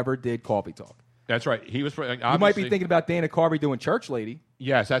one who ever did coffee talk. That's right. He was. You might be thinking about Dana Carvey doing Church Lady.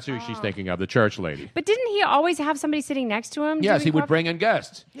 Yes, that's who she's thinking of, the church lady. But didn't he always have somebody sitting next to him? Yes, doing he would coffee? bring in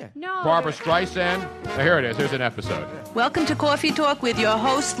guests. Yeah. No. Barbara Streisand. Now, here it is. Here's an episode. Welcome to Coffee Talk with your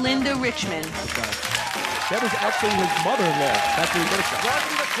host, Linda Richmond. That was actually his mother-in-law. That's what he would have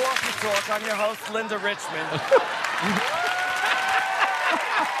Welcome to Coffee Talk. I'm your host, Linda Richmond.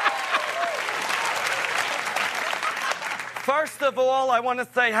 First of all, I want to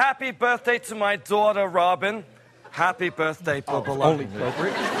say happy birthday to my daughter, Robin. Happy birthday, Bubba. Only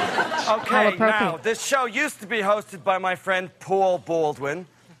appropriate. Okay, now, this show used to be hosted by my friend Paul Baldwin,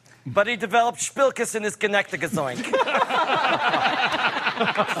 but he developed Spilkus in his Genectigazoink.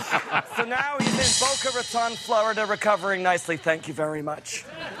 So now he's in Boca Raton, Florida, recovering nicely. Thank you very much.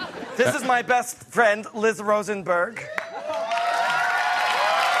 This is my best friend, Liz Rosenberg.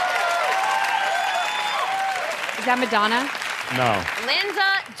 Is that Madonna? No.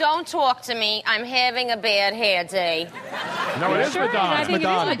 Linda, don't talk to me. I'm having a bad hair day. No, it is Sure, Madonna. I think it is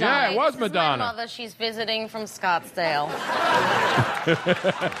Madonna. Yeah, it was This is my Madonna. mother. She's visiting from Scottsdale.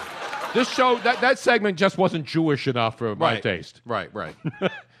 This show, that segment just wasn't Jewish enough for my taste. Right.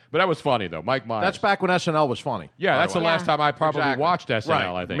 But that was funny, though. Mike Myers. That's back when SNL was funny. Yeah, that's the way. last time I probably Exactly. watched SNL,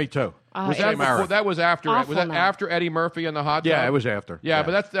 Right. I think. Me too. Was that, before, that was after. Awful Was that now. after Eddie Murphy and the hot tub? Yeah, it was after. Yeah,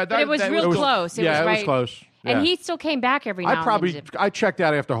 but But it was real close. It was it right. was close. And Yeah. he still came back every now and then. I checked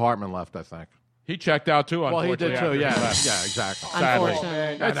out after Hartman left, I think. He checked out too. Well, he did unfortunately, too. after Yeah, he left. yeah, exactly. Sadly.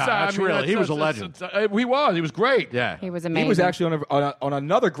 Unfortunately. That's really. He was a legend. He was great. Yeah, He was amazing. He was actually on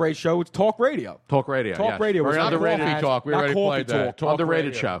another great show. It's Talk Radio. Talk Radio. Talk yes. Radio was Very Not underrated. Coffee Talk. We Not already Coffee played that. Talk. Talk Underrated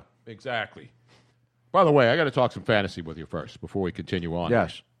Radio. show. Exactly. By the way, I got to talk some fantasy with you first before we continue on.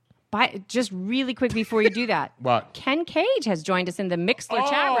 Yes. Just really quick before you do that. What? Ken Cage has joined us in the Mixler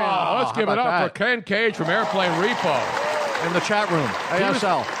chat room. Let's give it up for Ken Cage from Airplane Repo. In the chat room.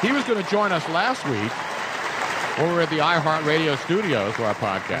 ASL. He was going to join us last week when we were at the iHeartRadio studios for our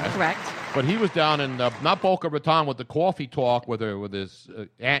podcast. Correct. But he was down in, not Boca Raton, with the coffee talk with his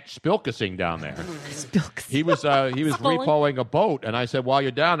Aunt Spilkising down there. He was repoing a boat, and I said, while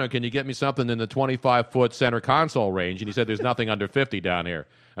you're down there, can you get me something in the 25-foot center console range? And he said, there's nothing under 50 down here.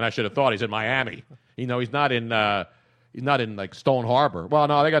 And I should have thought he's in Miami. You know, he's not in like Stone Harbor. Well,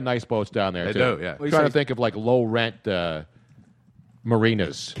 no, they got nice boats down there They too. do, yeah. I'm trying to think of like low rent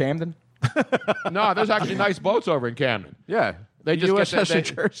marinas. Camden? No, there's actually nice boats over in Camden. Yeah. They just USS New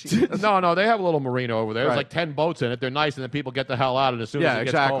Jersey. No, they have a little marina over there. There's Right. like 10 boats in it. They're nice, and then people get the hell out, and as soon as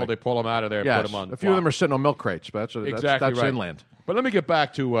it gets cold, they pull them out of there and Yes. put them on. A few of them are sitting on milk crates, but that's Exactly right. inland. But let me get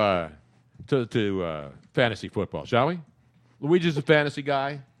back to fantasy football, shall we? Luigi's a fantasy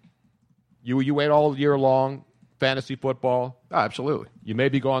guy. You wait all year long, fantasy football. Oh, absolutely. You may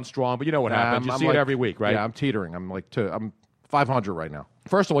be going strong, but you know what happens. You see it every week, right? Yeah, I'm teetering. I'm 500 right now.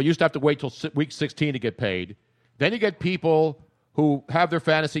 First of all, you used to have to wait till week 16 to get paid. Then you get people who have their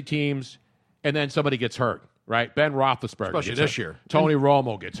fantasy teams, and then somebody gets hurt, right? Ben Roethlisberger Especially gets this hurt. year. Tony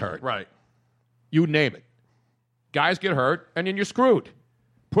Romo gets hurt. Right. You name it. Guys get hurt, and then you're screwed.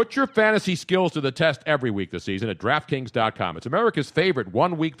 Put your fantasy skills to the test every week this season at DraftKings.com. It's America's favorite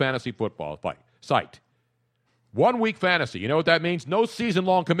one-week fantasy football site. 1 week fantasy. You know what that means? No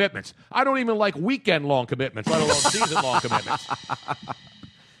season-long commitments. I don't even like weekend-long commitments, let alone season-long commitments.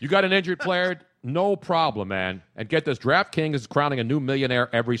 You got an injured player? No problem, man. And get this, DraftKings is crowning a new millionaire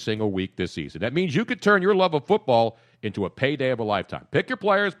every single week this season. That means you could turn your love of football into a payday of a lifetime. Pick your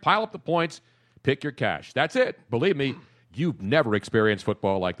players, pile up the points, pick your cash. That's it. Believe me, you've never experienced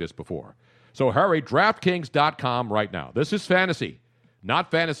football like this before. So hurry, DraftKings.com right now. This is fantasy.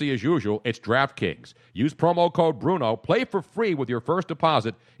 Not fantasy as usual, it's DraftKings. Use promo code Bruno. Play for free with your first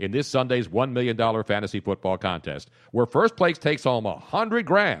deposit in this Sunday's $1 million fantasy football contest, where first place takes home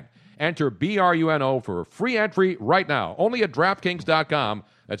 $100,000. Enter BRUNO for a free entry right now. Only at DraftKings.com.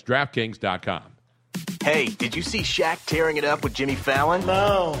 That's DraftKings.com. Hey, did you see Shaq tearing it up with Jimmy Fallon?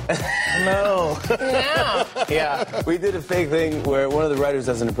 No. Yeah, we did a fake thing where one of the writers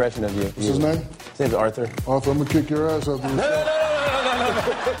does an impression of you. What's his name? His name's Arthur. Arthur, I'm going to kick your ass after this.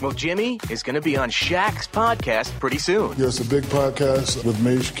 Well, Jimmy is going to be on Shaq's podcast pretty soon. Yeah, it's a big podcast with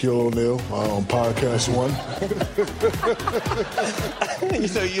me, Shaquille O'Neal, on Podcast One. You're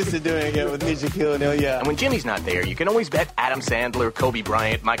so used to doing it with me, Shaquille O'Neal, yeah. And when Jimmy's not there, you can always bet Adam Sandler, Kobe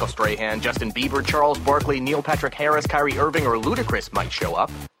Bryant, Michael Strahan, Justin Bieber, Charles Barkley, Neil Patrick Harris, Kyrie Irving, or Ludacris might show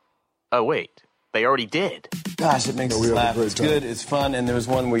up. Oh, wait. They already did. Gosh, it makes us laugh. It's good, it's fun, and there was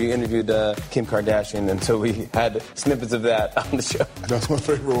one where you interviewed Kim Kardashian, and so we had snippets of that on the show. That's my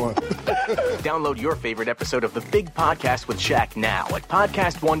favorite one. Download your favorite episode of The Big Podcast with Shaq now at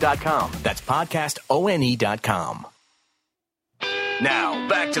podcastone.com. That's podcastone.com. Now,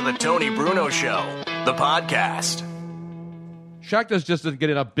 back to the Tony Bruno Show, the podcast. Shaq just doesn't get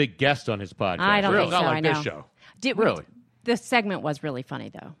enough big guests on his podcast. I don't think so. Not like I know. this show. Really? The segment was really funny,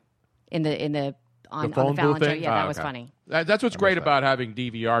 though. On the phone Fallon booth show. thing? Yeah, that Oh, was okay. funny. That's what's great about having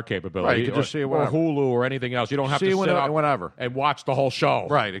DVR capability. Right, you can just see it or whenever. Hulu or anything else. You don't have See to sit up whenever. and watch the whole show.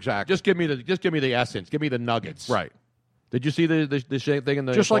 Right, exactly. Just give me the essence. Give me the nuggets. Right. Did you see the same thing in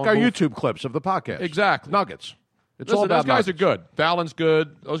the Just like phone our booth? YouTube clips of the podcast. Exactly. Nuggets. It's Listen, all about those guys nuggets. are good. Fallon's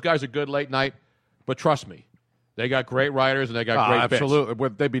good. Those guys are good late night. But trust me, they got great writers and they got great bits. absolutely.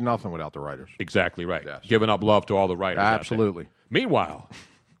 They'd be nothing without the writers. Exactly right. Yes. Giving up love to all the writers. Absolutely. Meanwhile,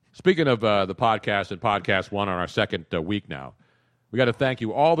 speaking of the podcast and Podcast One on our second week now, we got to thank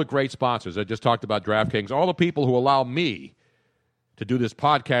you, all the great sponsors. I just talked about DraftKings, all the people who allow me to do this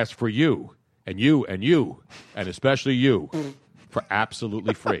podcast for you, and especially you, for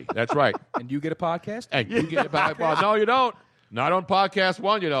absolutely free. That's right. And you get a podcast? And you get it back. Well, no, you don't. Not on Podcast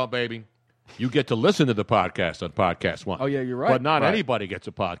One, you don't, baby. You get to listen to the podcast on Podcast One. Oh, yeah, you're right. But not Right. anybody gets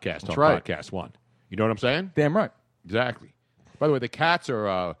a podcast on right. Podcast One. You know what I'm saying? Damn right. Exactly. By the way, the cats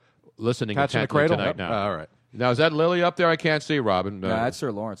are listening Cats in the intently cradle? tonight Yep. now. All right. Now, is that Lily up there? I can't see, Robin. No, that's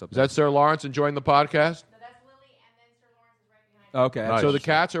Sir Lawrence up Is there. that Sir Lawrence enjoying the podcast? Okay. Nice. So the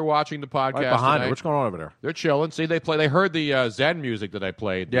cats are watching the podcast Right behind tonight. it. What's going on over there? They're chilling. See, they heard the Zen music that I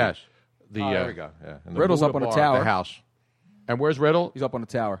played. Yes. There we go. Yeah. And Riddle's up on the bar, tower. The house. And where's Riddle? He's up on the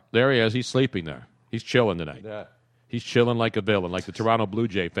tower. There he is. He's sleeping there. He's chilling tonight. Yeah. He's chilling like a villain, like the Toronto Blue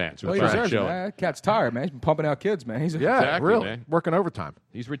Jay fans. Well, Who he are deserves it, chilling. man. That cat's tired, man. He's been pumping out kids, man. He's Yeah, Exactly, really. man. Working overtime.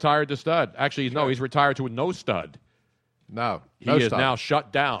 He's retired to stud. Actually, no, he's retired to a no stud. No. He no is stuff. now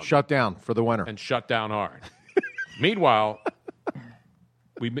shut down. Shut down for the winter. And shut down hard. Meanwhile,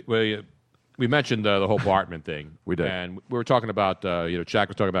 we mentioned the whole Bartman thing. We did. And we were talking about, Shaq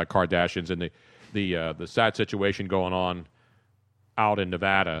was talking about Kardashians and the sad situation going on out in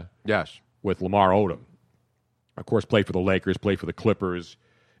Nevada. Yes. With Lamar Odom. Of course, played for the Lakers, played for the Clippers,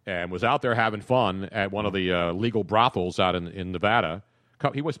 and was out there having fun at one of the legal brothels out in Nevada.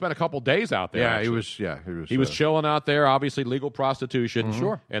 He spent a couple days out there. Yeah, actually. He was chilling out there. Obviously, legal prostitution.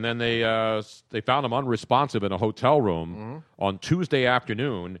 Sure. And then they found him unresponsive in a hotel room on Tuesday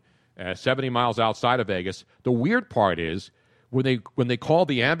afternoon, 70 miles outside of Vegas. The weird part is, when they called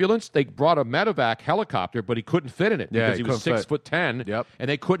the ambulance, they brought a medevac helicopter, but he couldn't fit in it because he was 6'10", and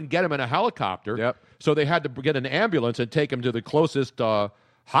they couldn't get him in a helicopter. So they had to get an ambulance and take him to the closest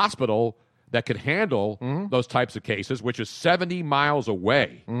hospital that could handle those types of cases, which is 70 miles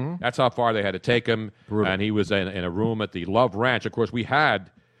away. That's how far they had to take him. Brutal. And he was in a room at the Love Ranch. Of course, we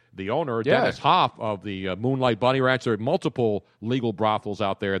had the owner, Dennis Hoff, of the Moonlight Bunny Ranch. There are multiple legal brothels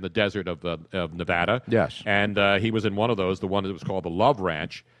out there in the desert of Nevada. Yes. And he was in one of those, the one that was called the Love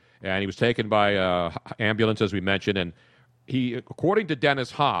Ranch. And he was taken by ambulance, as we mentioned. And he, according to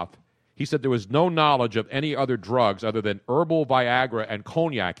Dennis Hoff, he said there was no knowledge of any other drugs other than herbal Viagra and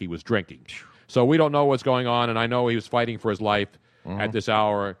cognac he was drinking. So we don't know what's going on, and I know he was fighting for his life at this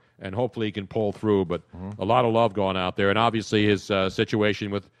hour, and hopefully he can pull through. But a lot of love going out there, and obviously his situation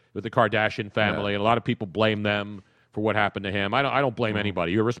with the Kardashian family, and a lot of people blame them for what happened to him. I don't blame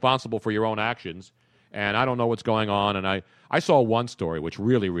anybody. You're responsible for your own actions, and I don't know what's going on. And I saw one story which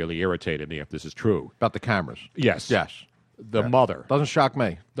really, really irritated me, if this is true. About the cameras. Yes. Yes. The mother. Doesn't shock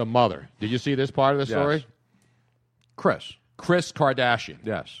me. The mother. Did you see this part of the story? Kris Kardashian.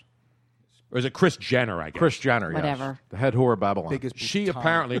 Yes. Or is it Kris Jenner, I guess? Kris Jenner, Whatever. Yes. The head whore of Babylon. She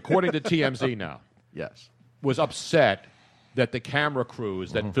apparently, according to TMZ now, was upset that the camera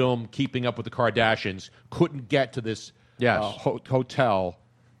crews that filmed Keeping Up with the Kardashians couldn't get to this hotel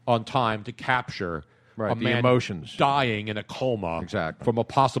on time to capture a man emotions, dying in a coma from a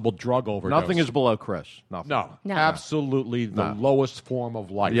possible drug overdose. Nothing is below Kris. Nothing. No. Absolutely the lowest form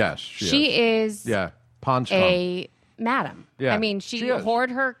of life. Yes, she is Pond a madam. Yeah. I mean, she is. whored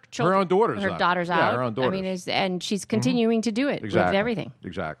her children, her own daughters, her daughters out. Yeah, her own daughters. I mean, and she's continuing to do it with everything.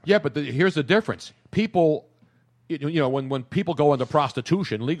 Exactly. Yeah, but here's the difference. People, when people go into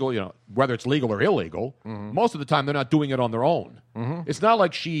prostitution, legal, whether it's legal or illegal, most of the time they're not doing it on their own. It's not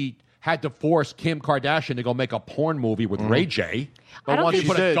like she had to force Kim Kardashian to go make a porn movie with Ray J. But once she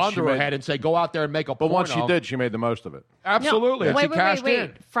put did, a gun to her head and say, go out there and make a porno. But once she did, she made the most of it. Absolutely. No, and she cashed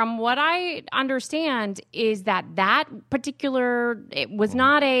in. From what I understand is that particular, it was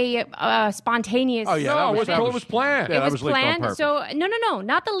not a spontaneous. Oh, yeah. No, it was planned. Yeah, it was planned. So, no,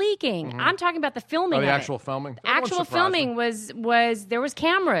 not the leaking. I'm talking about the filming of the it. actual filming? Actual filming was there was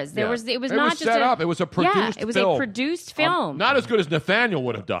cameras. It was not was just set up. It was a produced film. it was a produced film. Not as good as Nathaniel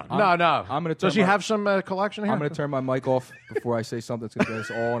would have done. No. I'm going to Does she have some collection here? I'm going to turn my mic off before I say something that's going to get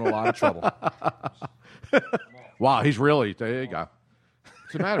us all in a lot of trouble. Wow, he's really. There you go.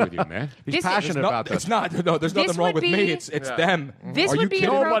 What's the matter with you, man? He's passionate about this. It's not. No, there's nothing wrong with me. It's them. This would be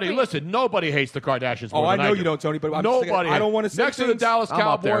Nobody hates the Kardashians. Oh, more I than know do. you don't, Tony. But I'm nobody. Just saying, I don't want to say next to the Dallas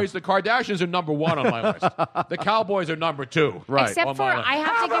Cowboys. The Kardashians are number one on my list. The Cowboys are number two. Right. Except for I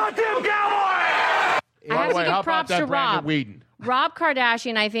have to give props to Rob. Whedon? Rob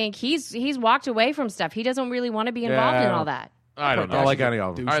Kardashian, I think he's walked away from stuff. He doesn't really want to be involved in all that. I don't know. I like any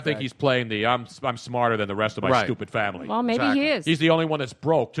of them. I think he's playing the I'm smarter than the rest of my stupid family. Well, maybe he is. He's the only one that's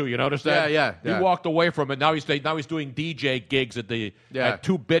broke too. You notice that? Yeah. He walked away from it. Now he's doing DJ gigs at the at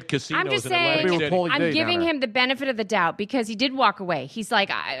 2-bit casinos. I'm just in saying. Atlantic City. I'm giving him the benefit of the doubt because he did walk away. He's like,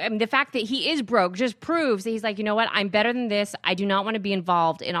 the fact that he is broke just proves that he's like, you know what? I'm better than this. I do not want to be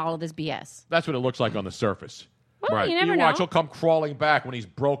involved in all of this BS. That's what it looks like on the surface. Well, you never know. Watch, he'll come crawling back when he's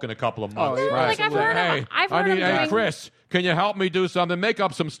broke in a couple of months. Like I've heard him doing... Hey, Chris, can you help me do something? Make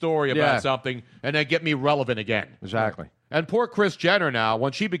up some story about something, and then get me relevant again. Exactly. And poor Kris Jenner now,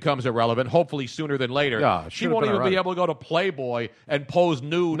 when she becomes irrelevant, hopefully sooner than later, she won't even be able to go to Playboy and pose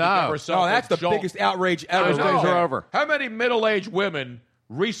nude to give herself. No, that's the biggest outrage ever. Those days are over. How many middle-aged women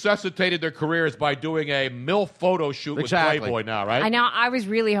resuscitated their careers by doing a MILF photo shoot with Playboy now, right? I know. I was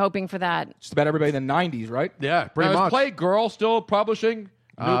really hoping for that. Just about everybody in the 90s, right? Yeah, pretty much. Is Playgirl still publishing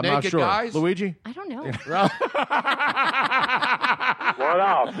I'm naked not sure. guys? Luigi? I don't know. What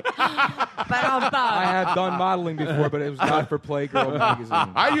up? I have done modeling before, but it was not for Playgirl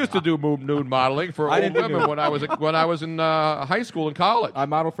magazine. I used to do nude modeling for old women when I was in high school and college. I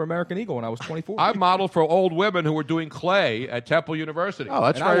modeled for American Eagle when I was 24. I modeled for old women who were doing clay at Temple University. Oh,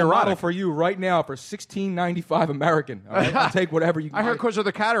 that's and very I will erotic. model for you right now for $16.95 American. All right? I'll take whatever you can. I heard because of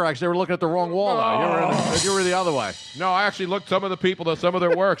the cataracts, they were looking at the wrong wall. You were the other way. No, I actually looked some of the people, some of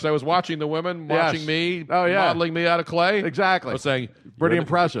their works. I was watching the women, watching me, modeling me out of clay. Exactly. I was saying, pretty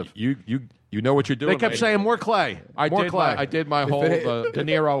impressive. You know what you're doing. They kept saying more clay. I did my whole De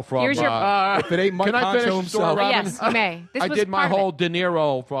Niro from. Here's your, if it ain't Mike can I finish the story, Robin? Yes, you may. I did my whole De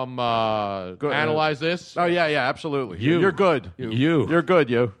Niro from Analyze This. Oh yeah, absolutely. You're good. You're good.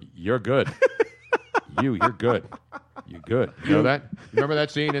 You're good. You're good. You're good. You know that? Remember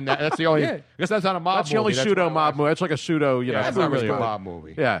that scene? That's the only. I guess that's not a mob movie. That's the only pseudo mob movie. That's like a pseudo. That's not really a mob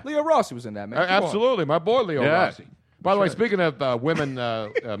movie. Yeah. Leo Rossi was in that, man. Absolutely, my boy Leo Rossi. By the way, speaking of women,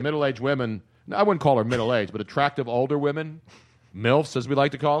 middle-aged women, I wouldn't call her middle-aged, but attractive older women, MILFs, as we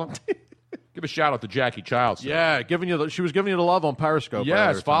like to call them. Give a shout out to Jackie Childs. Yeah, she was giving you the love on Periscope.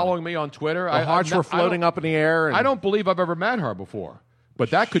 Yes, following me on Twitter. The hearts were floating up in the air. I don't believe I've ever met her before,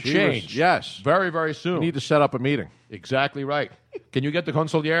 but that could change. Yes, very, very soon. We need to set up a meeting. Exactly right. Can you get the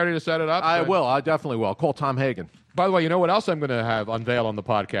consigliere to set it up? I will. I definitely will. I'll call Tom Hagen. By the way, you know what else I'm going to have unveil on the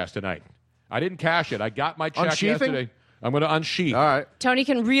podcast tonight? I didn't cash it. I got my check yesterday. I'm going to unsheath. All right. Tony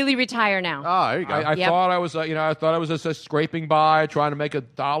can really retire now. Oh, there you go. I thought I was, I thought I was just scraping by, trying to make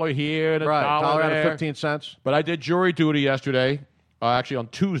 $1 here and $1 there. Out of 15 cents. But I did jury duty yesterday. Actually, on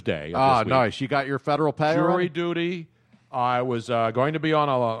Tuesday. Oh, nice. You got your federal pay. Jury duty. I was going to be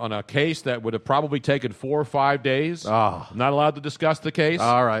on a case that would have probably taken 4 or 5 days. Oh. I'm not allowed to discuss the case.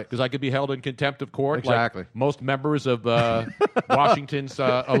 All right. Because I could be held in contempt of court. Exactly. Like most members of Washington's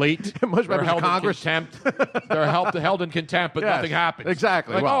elite. Most members of Congress. They're held in contempt, but nothing happens.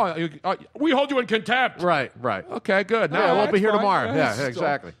 Exactly. Like, we hold you in contempt. Right. Okay, good. Yeah, we'll be here fine. tomorrow. Yeah,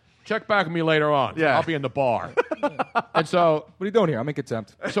 exactly. Check back with me later on. Yeah. I'll be in the bar. And so... What are you doing here? I'm in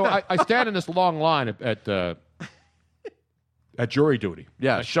contempt. So I stand in this long line at jury duty.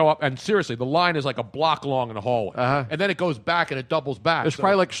 Yeah. I show up, and seriously, the line is like a block long in the hallway. And then it goes back and it doubles back. It's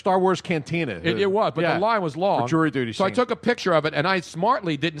probably like Star Wars Cantina. It was, but the line was long. For jury duty. So I took a picture of it, and I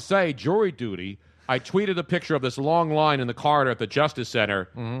smartly didn't say jury duty. I tweeted a picture of this long line in the corridor at the Justice Center.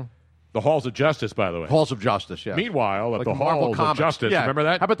 Mm-hmm. The Halls of Justice, by the way. Halls of Justice, yeah. Meanwhile, at like the Halls of Justice, remember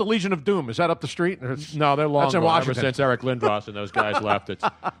that? How about the Legion of Doom? Is that up the street? No, they're long That's in gone, Washington. ever since Eric Lindros and those guys left.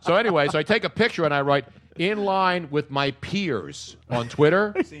 So anyway, I take a picture and I write, in line with my peers on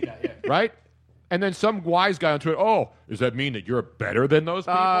Twitter. See that, yeah. Right? And then some wise guy on Twitter, does that mean that you're better than those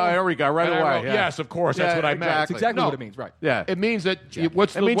people? There we go, right and away. I wrote, yes, of course, that's what I meant. That's exactly what it means, right? Yeah. It means that you're a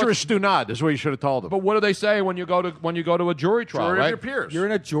stunad, is what you should have told them. But what do they say when you go to a jury trial, jury right? of your peers. You're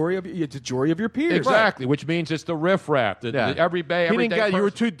in a jury of your peers. Exactly, which means it's the riffraff. Every day you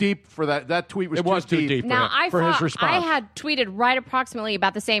were too deep for that. That tweet was too deep now, for his response. I had tweeted right approximately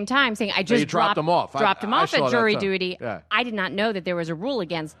about the same time saying I just dropped him off. Dropped him off at jury duty. Yeah. I did not know that there was a rule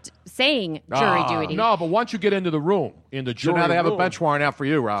against saying jury duty. No, but once you get into the room, in the jury so now they have room, a bench warrant out for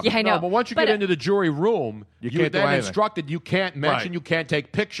you, Rob. Yeah, I know. No, but once you get into the jury room, you then instructed you can't mention, you can't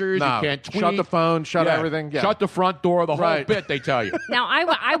take pictures, you can't tweet. Shut the phone, shut everything. Yeah. Shut the front door, the whole bit, they tell you. Now,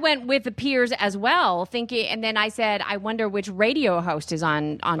 I went with the peers as well, thinking, and then I said, I wonder which radio host is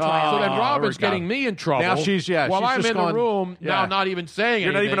on trial. So then Robin's getting me in trouble. Now she's while I'm just in the room, now not even saying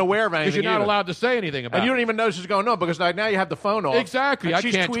anything. You're not even aware of anything. Because you're not allowed to say anything about it. And you don't even know this is going on because now you have the phone off. Exactly. And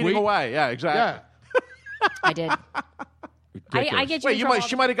she's can't tweeting tweet away. Yeah, exactly. Yeah. I did. I get you. Wait,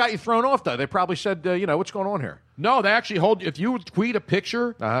 she might have got you thrown off though. They probably said, what's going on here? No, they actually hold. If you tweet a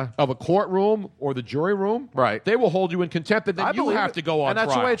picture of a courtroom or the jury room, they will hold you in contempt, and then you have to go on. And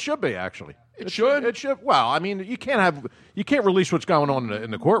that's trial. the way it should be, actually. It should. It should. Well, I mean, you can't release what's going on in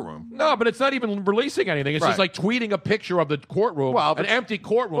the courtroom. No, but it's not even releasing anything. It's just like tweeting a picture of the courtroom, an empty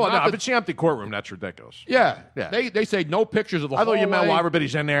courtroom. Well, no, if it's an empty courtroom, that's ridiculous. Yeah. They say no pictures of the I thought hallway. you meant while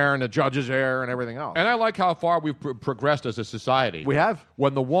everybody's in there and the judge is there and everything else. And I like how far we've progressed as a society. We have.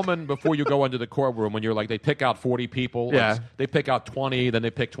 When the woman, before you go into the courtroom, when you're like, they pick out 40 people. Yeah. They pick out 20, then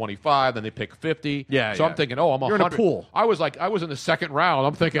they pick 25, then they pick 50. Yeah. So I'm thinking, I'm 100. You're in a pool. I was in the second round.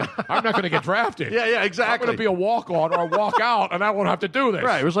 I'm thinking, I'm not going to get drafted. Yeah, exactly. I'm going to be a walk-on or a walk-out, and I won't have to do this.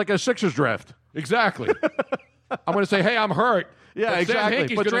 Right. It was like a Sixers draft. Exactly. I'm going to say, hey, I'm hurt. Yeah,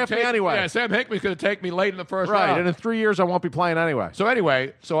 exactly. But draft me anyway. Yeah, Sam Hinkie's going to take me late in the first round. round. And in 3 years, I won't be playing anyway. So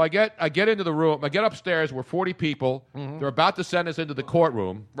anyway, I get into the room. I get upstairs. We're 40 people. Mm-hmm. They're about to send us into the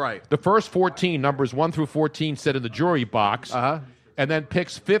courtroom. Right. The first 14, numbers 1 through 14, sit in the jury box. And then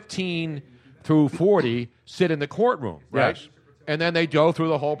picks 15 through 40 sit in the courtroom. Right. Yes. And then they go through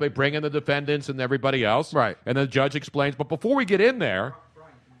the whole. They bring in the defendants and everybody else. Right. And the judge explains. But before we get in there,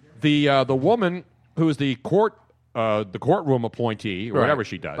 the woman who's the courtroom appointee or whatever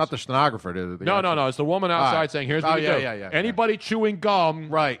she does. Not the stenographer. No. It's the woman outside saying, "Here's what you do. Yeah. Anybody chewing gum,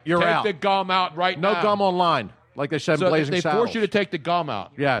 you're out. Take the gum out right now. No gum online, like they said in Blazing Saddles. They Saddles. force you to take the gum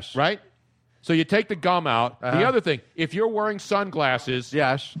out. Yes. Right? So you take the gum out. The other thing, if you're wearing sunglasses,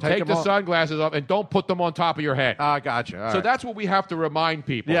 take the sunglasses off and don't put them on top of your head. Gotcha. So that's what we have to remind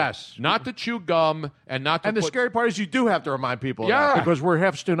people. Yes. Not to chew gum and not to And the scary part is you do have to remind people of Yeah. that because we're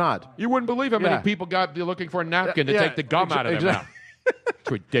half stunad. You wouldn't believe how many people got looking for a napkin to take the gum out of their mouth.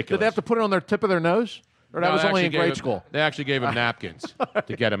 It's ridiculous. Did they have to put it on their tip of their nose? Or that was only in grade school? They actually gave him napkins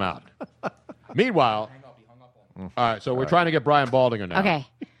to get him out. Meanwhile, all right, so we're trying to get Brian Baldinger now. Okay.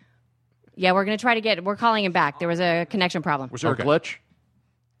 Yeah, we're going to try to we're calling him back. There was a connection problem. Was there a glitch?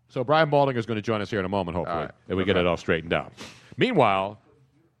 So Brian Baldinger is going to join us here in a moment, hopefully, if we get it all straightened out. Meanwhile,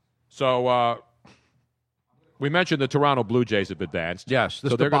 we mentioned the Toronto Blue Jays have advanced. Yes,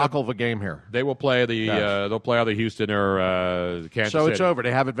 this debacle of a game here. They will play they'll play either Houston or Kansas City. So it's over.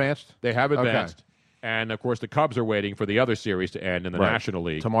 They have advanced? They have advanced. Okay. And, of course, the Cubs are waiting for the other series to end in the National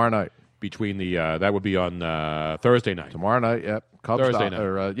League. Tomorrow night. Between that would be on Thursday night. Tomorrow night, yep. Cubs Thursday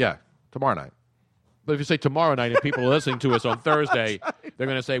night. Tomorrow night. But if you say tomorrow night and people are listening to us on Thursday, they're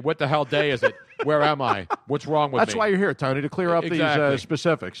going to say, what the hell day is it? Where am I? What's wrong with me? That's why you're here, Tony, to clear up these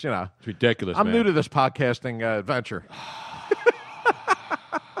specifics, It's ridiculous, I'm new to this podcasting venture.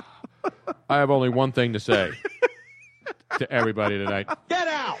 I have only one thing to say to everybody tonight. Get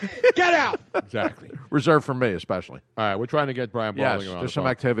out! Get out! Exactly. Reserved for me, especially. All right, we're trying to get Brian Baldinger on. There's some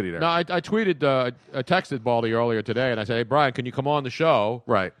activity there. No, I texted Baldy earlier today, and I said, hey, Brian, can you come on the show?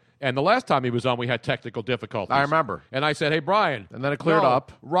 Right. And the last time he was on, we had technical difficulties. I remember. And I said, hey, Brian. And then it cleared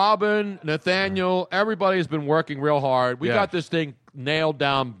up. Robin, Nathaniel, everybody's been working real hard. We got this thing nailed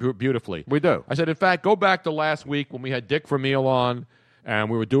down beautifully. We do. I said, in fact, go back to last week when we had Dick Vermeil on, and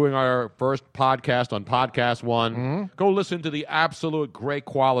we were doing our first podcast on Podcast One. Mm-hmm. Go listen to the absolute great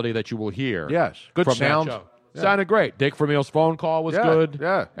quality that you will hear. Yes. Good from sound. That show. Yeah. Sounded great. Dick Vermeil's phone call was good.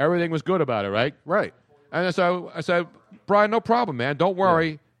 Yeah. Everything was good about it, right? Right. And so I said, Brian, no problem, man. Don't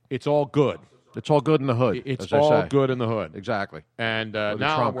worry. Yeah. It's all good. It's all good in the hood. It's all good in the hood. Exactly. And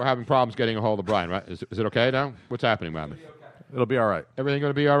now we're having problems getting a hold of Brian, right? Is it okay now? What's happening, Bobby? It'll be all right. Everything going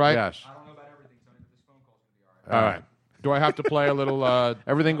to be all right? Yes. I don't know about everything, Tony, but this phone call's going to be all right. All right. Do I have to play a little...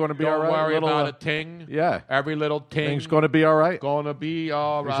 everything going to be all right? Don't worry about a ting. Yeah. Every little ting. Things going to be all right? Going to be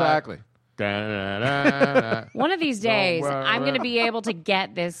all right. Exactly. One of these days, I'm going to be able to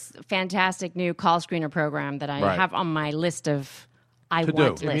get this fantastic new call screener program that I have on my list of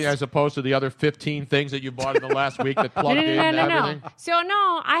list. You mean as opposed to the other 15 things that you bought in the last week that plugged in and everything? So,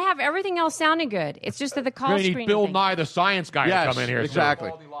 I have everything else sounding good. It's just that the call screener need Bill Nye, the science guy, to come in here.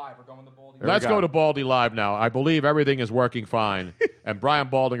 Exactly. Let's go to Baldy Live now. I believe everything is working fine, and Brian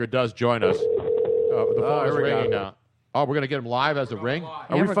Baldinger does join us. The phone is ringing now. Oh, we're going to get him live as a ring?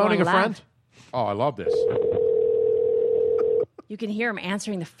 Are we phoning a friend? Oh, I love this. You can hear him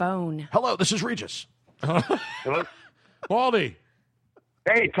answering the phone. Hello, this is Regis. Hello? Baldy.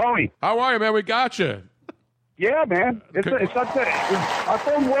 Hey, Tony. How are you, man? We got you. Yeah, man. It's not that. Our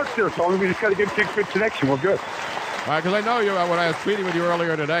phone works here, Tony. We just got to get a good connection. We're good. All right, because I know you. When I was tweeting with you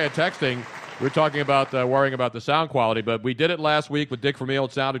earlier today and texting, we were talking about worrying about the sound quality, but we did it last week with Dick Vermeil.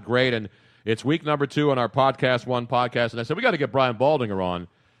 It sounded great, and it's week number 2 on our Podcast One podcast, and I said, we got to get Brian Baldinger on,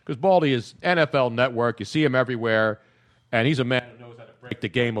 because Baldy is NFL Network. You see him everywhere, and he's a man who knows how to break the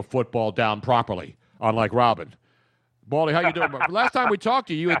game of football down properly, unlike Robin. Baldy, how you doing? Last time we talked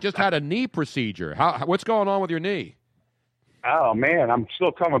to you, you had just had a knee procedure. What's going on with your knee? Oh, man, I'm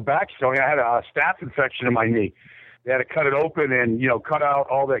still coming back, Tony. I had a staph infection in my knee. They had to cut it open and, cut out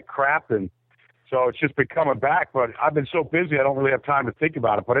all that crap, and so it's just been coming back. But I've been so busy, I don't really have time to think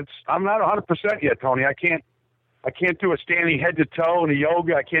about it. But I'm not 100% yet, Tony. I can't do a standing head to toe in a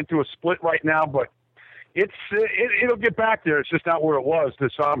yoga. I can't do a split right now, but it'll get back there. It's just not where it was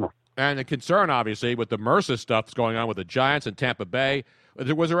this summer. And the concern, obviously, with the MRSA stuff that's going on with the Giants in Tampa Bay.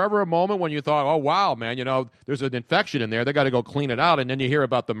 Was there ever a moment when you thought, oh, wow, man, there's an infection in there. They got to go clean it out. And then you hear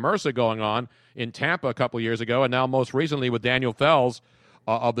about the MRSA going on in Tampa a couple years ago, and now most recently with Daniel Fells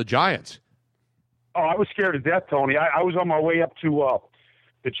of the Giants. Oh, I was scared to death, Tony. I was on my way up to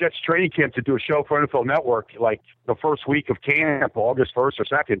the Jets training camp to do a show for NFL Network, like the first week of camp, August 1st or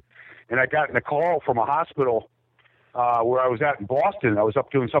 2nd. And I got a call from a hospital where I was at in Boston. I was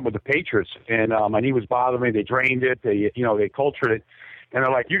up doing something with the Patriots, and my knee was bothering me. They drained it. They cultured it. And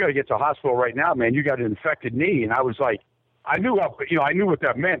they're like, you got to get to the hospital right now, man. You got an infected knee. And I was like, I knew what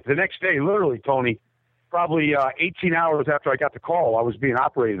that meant. The next day, literally, Tony, probably 18 hours after I got the call, I was being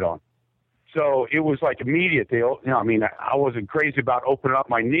operated on. So it was like immediate. I wasn't crazy about opening up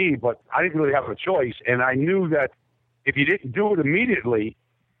my knee, but I didn't really have a choice. And I knew that if you didn't do it immediately,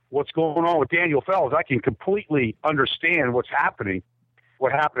 what's going on with Daniel Fells, I can completely understand what's happening,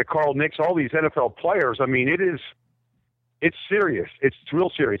 what happened to Carl Nicks, all these NFL players. I mean, it's serious. It's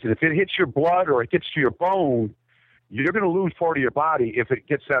real serious. And if it hits your blood or it gets to your bone, you're going to lose part of your body if it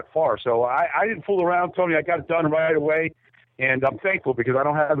gets that far. So I didn't fool around, Tony. I got it done right away. And I'm thankful because I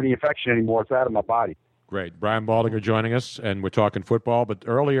don't have any infection anymore. It's out of my body. Great. Brian Baldinger joining us, and we're talking football. But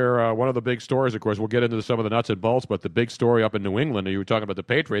earlier, one of the big stories, of course, we'll get into some of the nuts and bolts, but the big story up in New England, and you were talking about the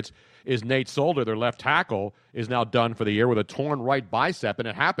Patriots, is Nate Solder, their left tackle, is now done for the year with a torn right bicep, and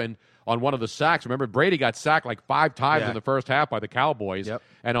it happened on one of the sacks. Remember, Brady got sacked like 5 times in the first half by the Cowboys,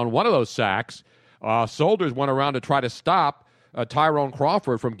 and on one of those sacks, Solders went around to try to stop Tyrone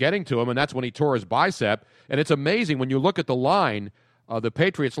Crawford from getting to him, and that's when he tore his bicep. And it's amazing when you look at the line, the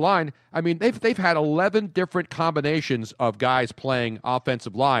Patriots line. I mean, they've had 11 different combinations of guys playing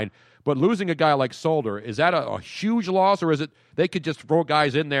offensive line, but losing a guy like Solder, is that a huge loss, or is it they could just throw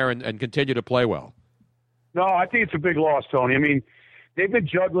guys in there and continue to play well? No, I think it's a big loss, Tony. I mean, they've been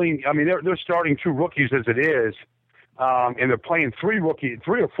juggling. I mean, they're starting 2 rookies as it is, and they're playing 3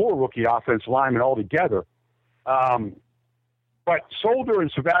 or 4 rookie offensive linemen altogether. But Solder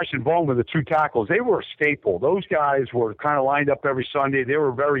and Sebastian Bowman, the 2 tackles, they were a staple. Those guys were kind of lined up every Sunday. They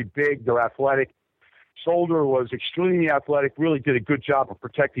were very big. They're athletic. Solder was extremely athletic, really did a good job of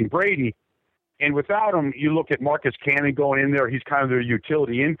protecting Brady. And without him, you look at Marcus Cannon going in there. He's kind of their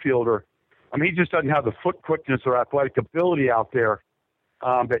utility infielder. I mean, he just doesn't have the foot quickness or athletic ability out there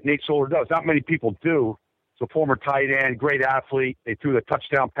that Nate Solder does. Not many people do. He's a former tight end, great athlete. They threw the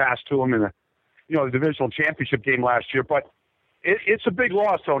touchdown pass to him in the divisional championship game last year. But it's a big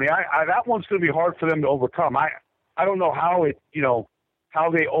loss, Tony. That one's going to be hard for them to overcome. I don't know how how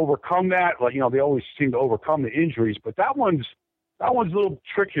they overcome that. Like, they always seem to overcome the injuries, but that one's a little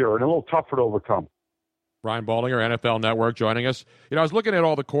trickier and a little tougher to overcome. Brian Baldinger, NFL Network, joining us. I was looking at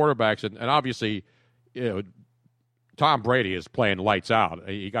all the quarterbacks, and obviously, Tom Brady is playing lights out.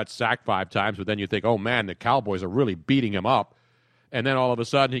 He got sacked 5 times, but then you think, oh, man, the Cowboys are really beating him up. And then all of a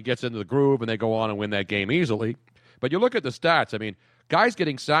sudden he gets into the groove, and they go on and win that game easily. But you look at the stats. I mean, guys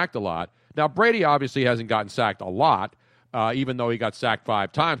getting sacked a lot. Now, Brady obviously hasn't gotten sacked a lot, even though he got sacked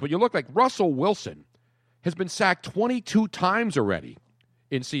 5 times. But you look like Russell Wilson has been sacked 22 times already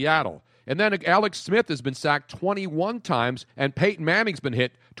in Seattle. And then Alex Smith has been sacked 21 times, and Peyton Manning's been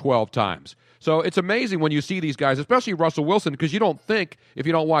hit 12 times. So it's amazing when you see these guys, especially Russell Wilson, because you don't think, if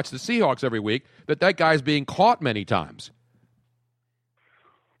you don't watch the Seahawks every week, that guy's being caught many times.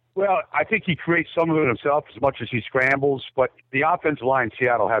 Well, I think he creates some of it himself as much as he scrambles, but the offensive line in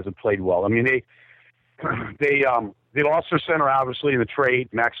Seattle hasn't played well. I mean, they lost their center, obviously, in the trade,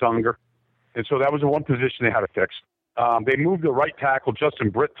 Max Unger, and so that was the one position they had to fix. They moved the right tackle, Justin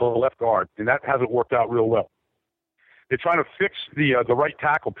Britt, to the left guard, and that hasn't worked out real well. They're trying to fix the right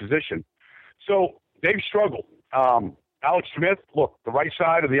tackle position. So they've struggled. Alex Smith, look, the right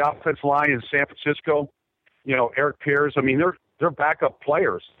side of the offensive line in San Francisco, Eric Pierce, I mean, they're backup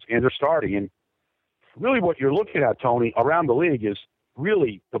players, and they're starting. And really what you're looking at, Tony, around the league is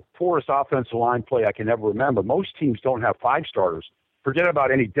really the poorest offensive line play I can ever remember. Most teams don't have 5 starters. Forget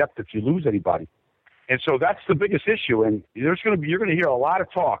about any depth if you lose anybody. And so that's the biggest issue. And you're going to hear a lot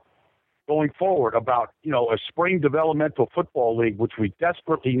of talk going forward about, a spring developmental football league, which we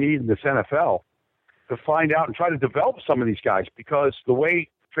desperately need in this NFL, to find out and try to develop some of these guys, because the way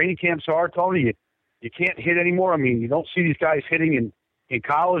training camps are, Tony, you can't hit anymore. I mean, you don't see these guys hitting in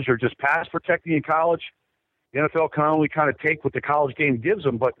college or just pass protecting in college. The NFL can only kind of take what the college game gives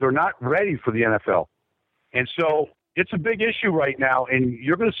them, but they're not ready for the NFL. And so it's a big issue right now, and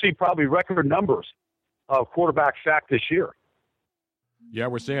you're going to see probably record numbers of quarterback sacked this year. Yeah,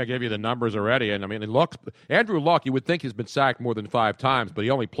 we're seeing, I gave you the numbers already. And I mean, Andrew Luck, you would think he's been sacked more than 5 times, but he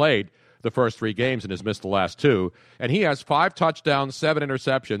only played the first 3 games and has missed the last 2. And he has 5 touchdowns, 7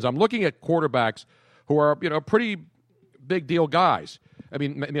 interceptions. I'm looking at quarterbacks who are, pretty big deal guys. I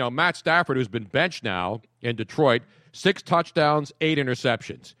mean, Matt Stafford, who's been benched now in Detroit, 6 touchdowns, 8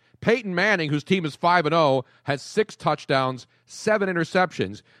 interceptions. Peyton Manning, whose team is 5-0, has 6 touchdowns, 7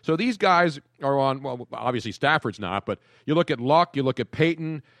 interceptions. So these guys are on, well, obviously Stafford's not, but you look at Luck, you look at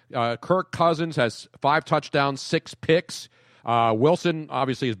Peyton, Kirk Cousins has 5 touchdowns, 6 picks. Wilson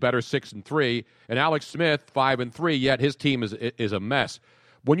obviously is better, 6-3, and Alex Smith 5-3. Yet his team is a mess.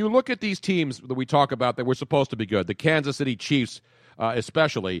 When you look at these teams that we talk about that were supposed to be good, the Kansas City Chiefs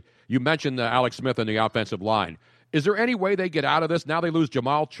especially, you mentioned Alex Smith on the offensive line. Is there any way they get out of this? Now they lose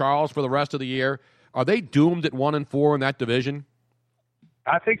Jamal Charles for the rest of the year. Are they doomed at 1-4 in that division?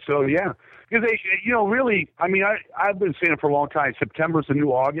 I think so, yeah. Because they, really, I mean, I've been saying it for a long time. September's the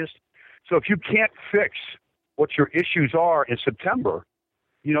new August. So if you can't fix what your issues are in September,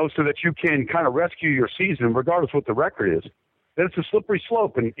 so that you can kind of rescue your season, regardless of what the record is, then it's a slippery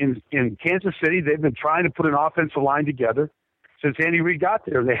slope. And in Kansas City, they've been trying to put an offensive line together since Andy Reid got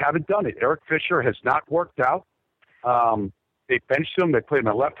there. They haven't done it. Eric Fisher has not worked out. They benched him. They played him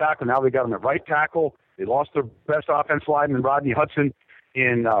at left tackle. Now they got him at right tackle. They lost their best offensive lineman, Rodney Hudson,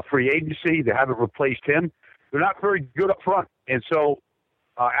 in free agency. They haven't replaced him. They're not very good up front. And so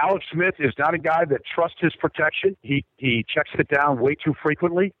Alex Smith is not a guy that trusts his protection. He checks it down way too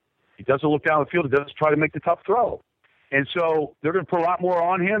frequently. He doesn't look down the field. He doesn't try to make the tough throw. And so they're going to put a lot more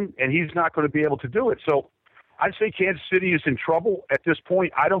on him, and he's not going to be able to do it. So I'd say Kansas City is in trouble at this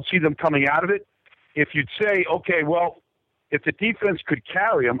point. I don't see them coming out of it. If you'd say, okay, well, if the defense could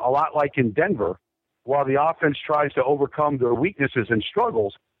carry them, a lot like in Denver, while the offense tries to overcome their weaknesses and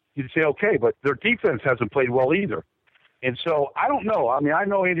struggles, you'd say, okay, but their defense hasn't played well either. And so I don't know. I mean, I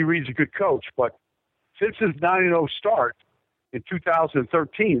know Andy Reid's a good coach, but since his 9-0 start in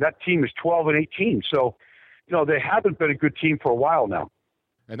 2013, that team is 12-18. So, they haven't been a good team for a while now.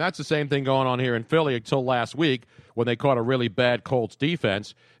 And that's the same thing going on here in Philly until last week when they caught a really bad Colts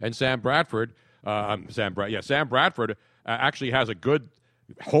defense. And Sam Bradford actually has a good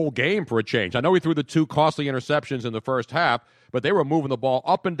whole game for a change. I know he threw the 2 costly interceptions in the first half, but they were moving the ball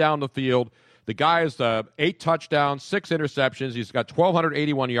up and down the field. The guy has 8 touchdowns, 6 interceptions. He's got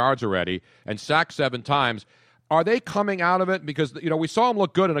 1,281 yards already and sacked 7 times. Are they coming out of it? Because, we saw him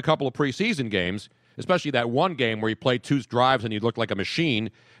look good in a couple of preseason games, especially that one game where he played 2 drives and he looked like a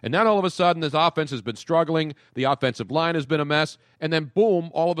machine. And then all of a sudden, his offense has been struggling. The offensive line has been a mess. And then, boom,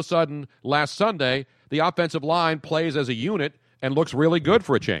 all of a sudden, last Sunday, the offensive line plays as a unit and looks really good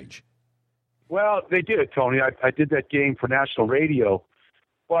for a change. Well, they did it, Tony. I did that game for national radio.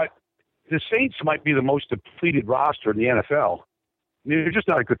 But the Saints might be the most depleted roster in the NFL. I mean, they're just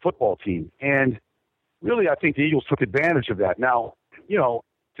not a good football team. And really, I think the Eagles took advantage of that. Now,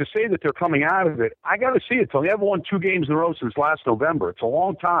 to say that they're coming out of it, I got to see it, Tony. They haven't won 2 games in a row since last November. It's a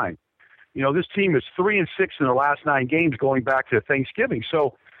long time. This team is 3-6 in their last 9 games going back to Thanksgiving.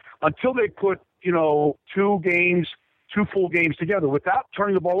 So until they put, 2 full games together without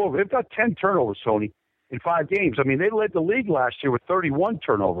turning the ball over, they've got 10 turnovers, Tony, in 5 games. I mean, they led the league last year with 31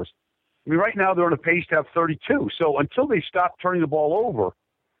 turnovers. I mean, right now they're on a pace to have 32. So until they stop turning the ball over,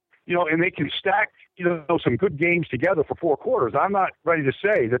 and they can stack, some good games together for 4 quarters, I'm not ready to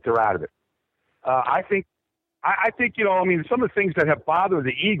say that they're out of it. I think, some of the things that have bothered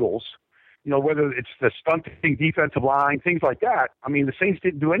the Eagles, whether it's the stunting defensive line, things like that, I mean, the Saints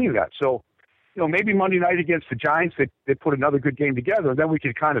didn't do any of that. So, maybe Monday night against the Giants, they put another good game together, and then we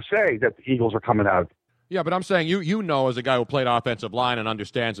could kind of say that the Eagles are coming out. Yeah, but I'm saying as a guy who played offensive line and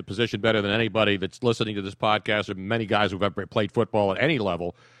understands the position better than anybody that's listening to this podcast, or many guys who've ever played football at any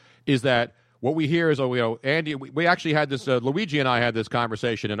level, is that what we hear is, Andy, we actually had this, Luigi and I had this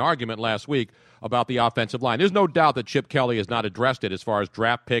conversation, an argument last week about the offensive line. There's no doubt that Chip Kelly has not addressed it as far as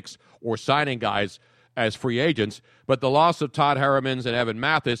draft picks or signing guys as free agents, but the loss of Todd Herremans and Evan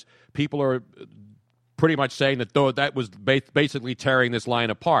Mathis, people are pretty much saying that was basically tearing this line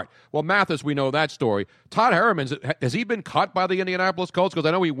apart. Well, Mathis, we know that story. Todd Herremans, has he been cut by the Indianapolis Colts? Because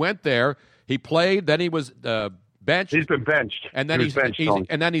I know he went there, he played, then he was benched. He's been benched. And then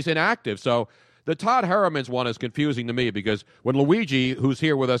he's inactive. So the Todd Herremans one is confusing to me because when Luigi, who's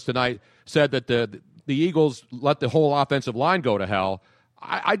here with us tonight, said that the Eagles let the whole offensive line go to hell,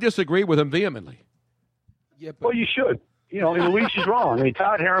 I disagree with him vehemently. Yeah, well, you should. Luigi's wrong. I mean,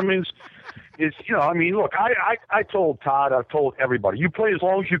 Todd Herremans is, look, I told Todd, I've told everybody, you play as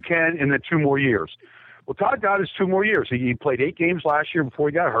long as you can and then 2 more years. Well, Todd got his 2 more years. He played 8 games last year before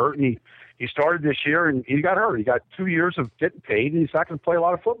he got hurt, and he started this year and he got hurt. He got 2 years of getting paid, and he's not going to play a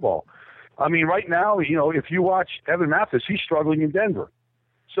lot of football. I mean, right now, if you watch Evan Mathis, he's struggling in Denver.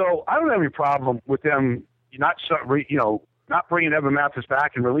 So I don't have any problem with them not bringing Evan Mathis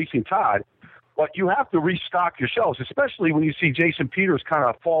back and releasing Todd. But you have to restock yourselves, especially when you see Jason Peters kind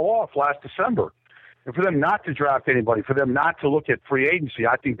of fall off last December. And for them not to draft anybody, for them not to look at free agency,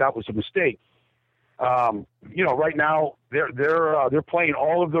 I think that was a mistake. Right now they're playing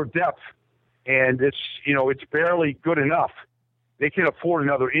all of their depth, and it's barely good enough. They can afford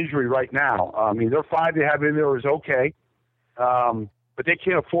another injury right now. I mean, their 5 they have in there is okay, but they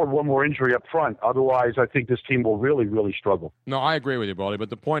can't afford one more injury up front. Otherwise, I think this team will really, really struggle. No, I agree with you, Baldy. But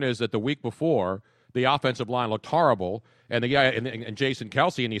the point is that the week before, the offensive line looked horrible, and the guy and Jason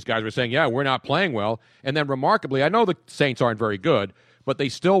Kelsey and these guys were saying, "Yeah, we're not playing well." And then, remarkably, I know the Saints aren't very good, but they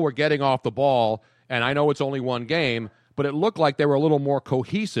still were getting off the ball. And I know it's only one game, but it looked like they were a little more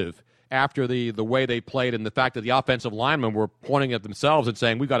cohesive after the way they played, and the fact that the offensive linemen were pointing at themselves and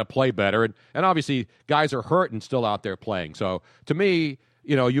saying, we've got to play better. And obviously, guys are hurt and still out there playing. So, to me,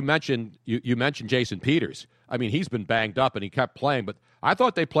 you mentioned Jason Peters. I mean, he's been banged up, and he kept playing. But I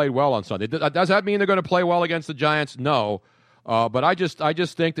thought they played well on Sunday. Does that mean they're going to play well against the Giants? No. But I just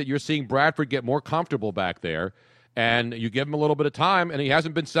think that you're seeing Bradford get more comfortable back there. And you give him a little bit of time, and he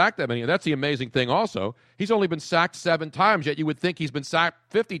hasn't been sacked that many. That's the amazing thing also. He's only been sacked 7 times, yet you would think he's been sacked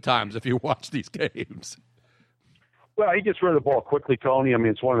 50 times if you watch these games. Well, he gets rid of the ball quickly, Tony. I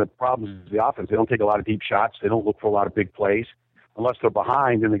mean, it's one of the problems of the offense. They don't take a lot of deep shots. They don't look for a lot of big plays. Unless they're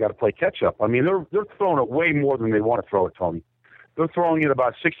behind and they got to play catch-up. I mean, they're throwing it way more than they want to throw it, Tony. They're throwing it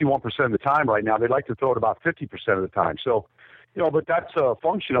about 61% of the time right now. They'd like to throw it about 50% of the time. So, but that's a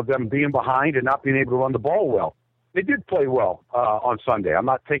function of them being behind and not being able to run the ball well. they did play well on Sunday. I'm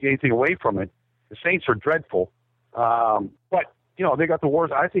not taking anything away from it. The Saints are dreadful. But, you know, they got the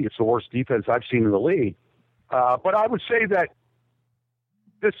worst. I think it's the worst defense I've seen in the league. But I would say that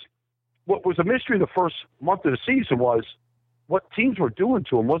what was a mystery the first month of the season was what teams were doing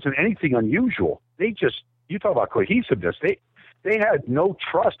to them wasn't anything unusual. They just, you talk about cohesiveness. They had no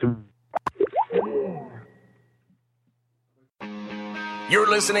trust. You're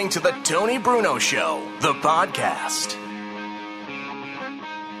listening to the Tony Bruno Show, the podcast.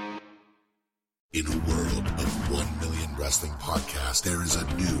 In a world of 1 million wrestling podcasts, there is a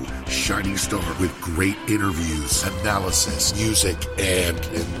new shining star with great interviews, analysis, music, and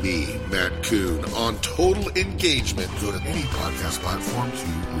me, Matt Kuhn, on total engagement. Go to any podcast platform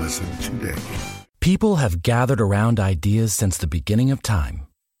to listen today. People have gathered around ideas since the beginning of time.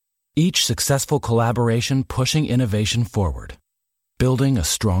 Each successful collaboration pushing innovation forward, building a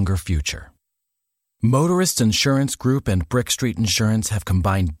stronger future. Motorists Insurance Group and Brick Street Insurance have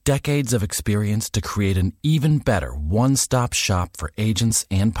combined decades of experience to create an even better one-stop shop for agents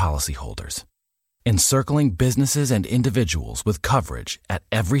and policyholders, encircling businesses and individuals with coverage at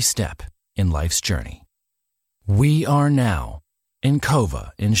every step in life's journey. We are now Encova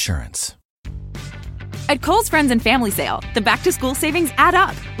Insurance. At Kohl's Friends and Family Sale, the back-to-school savings add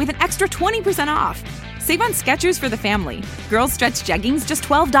up with an extra 20% off. Save on Skechers for the family, girls' stretch jeggings just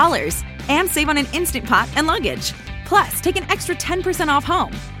 $12, and save on an Instant Pot and luggage. Plus, take an extra 10% off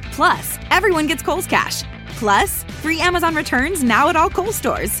home. Plus, everyone gets Kohl's Cash. Plus, free Amazon returns now at all Kohl's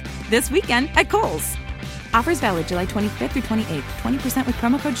stores. This weekend at Kohl's. Offers valid July 25th through 28th. 20% with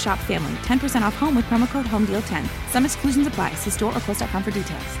promo code SHOPFAMILY. 10% off home with promo code HOMEDEAL10. Some exclusions apply. See store or Kohl's.com for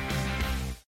details.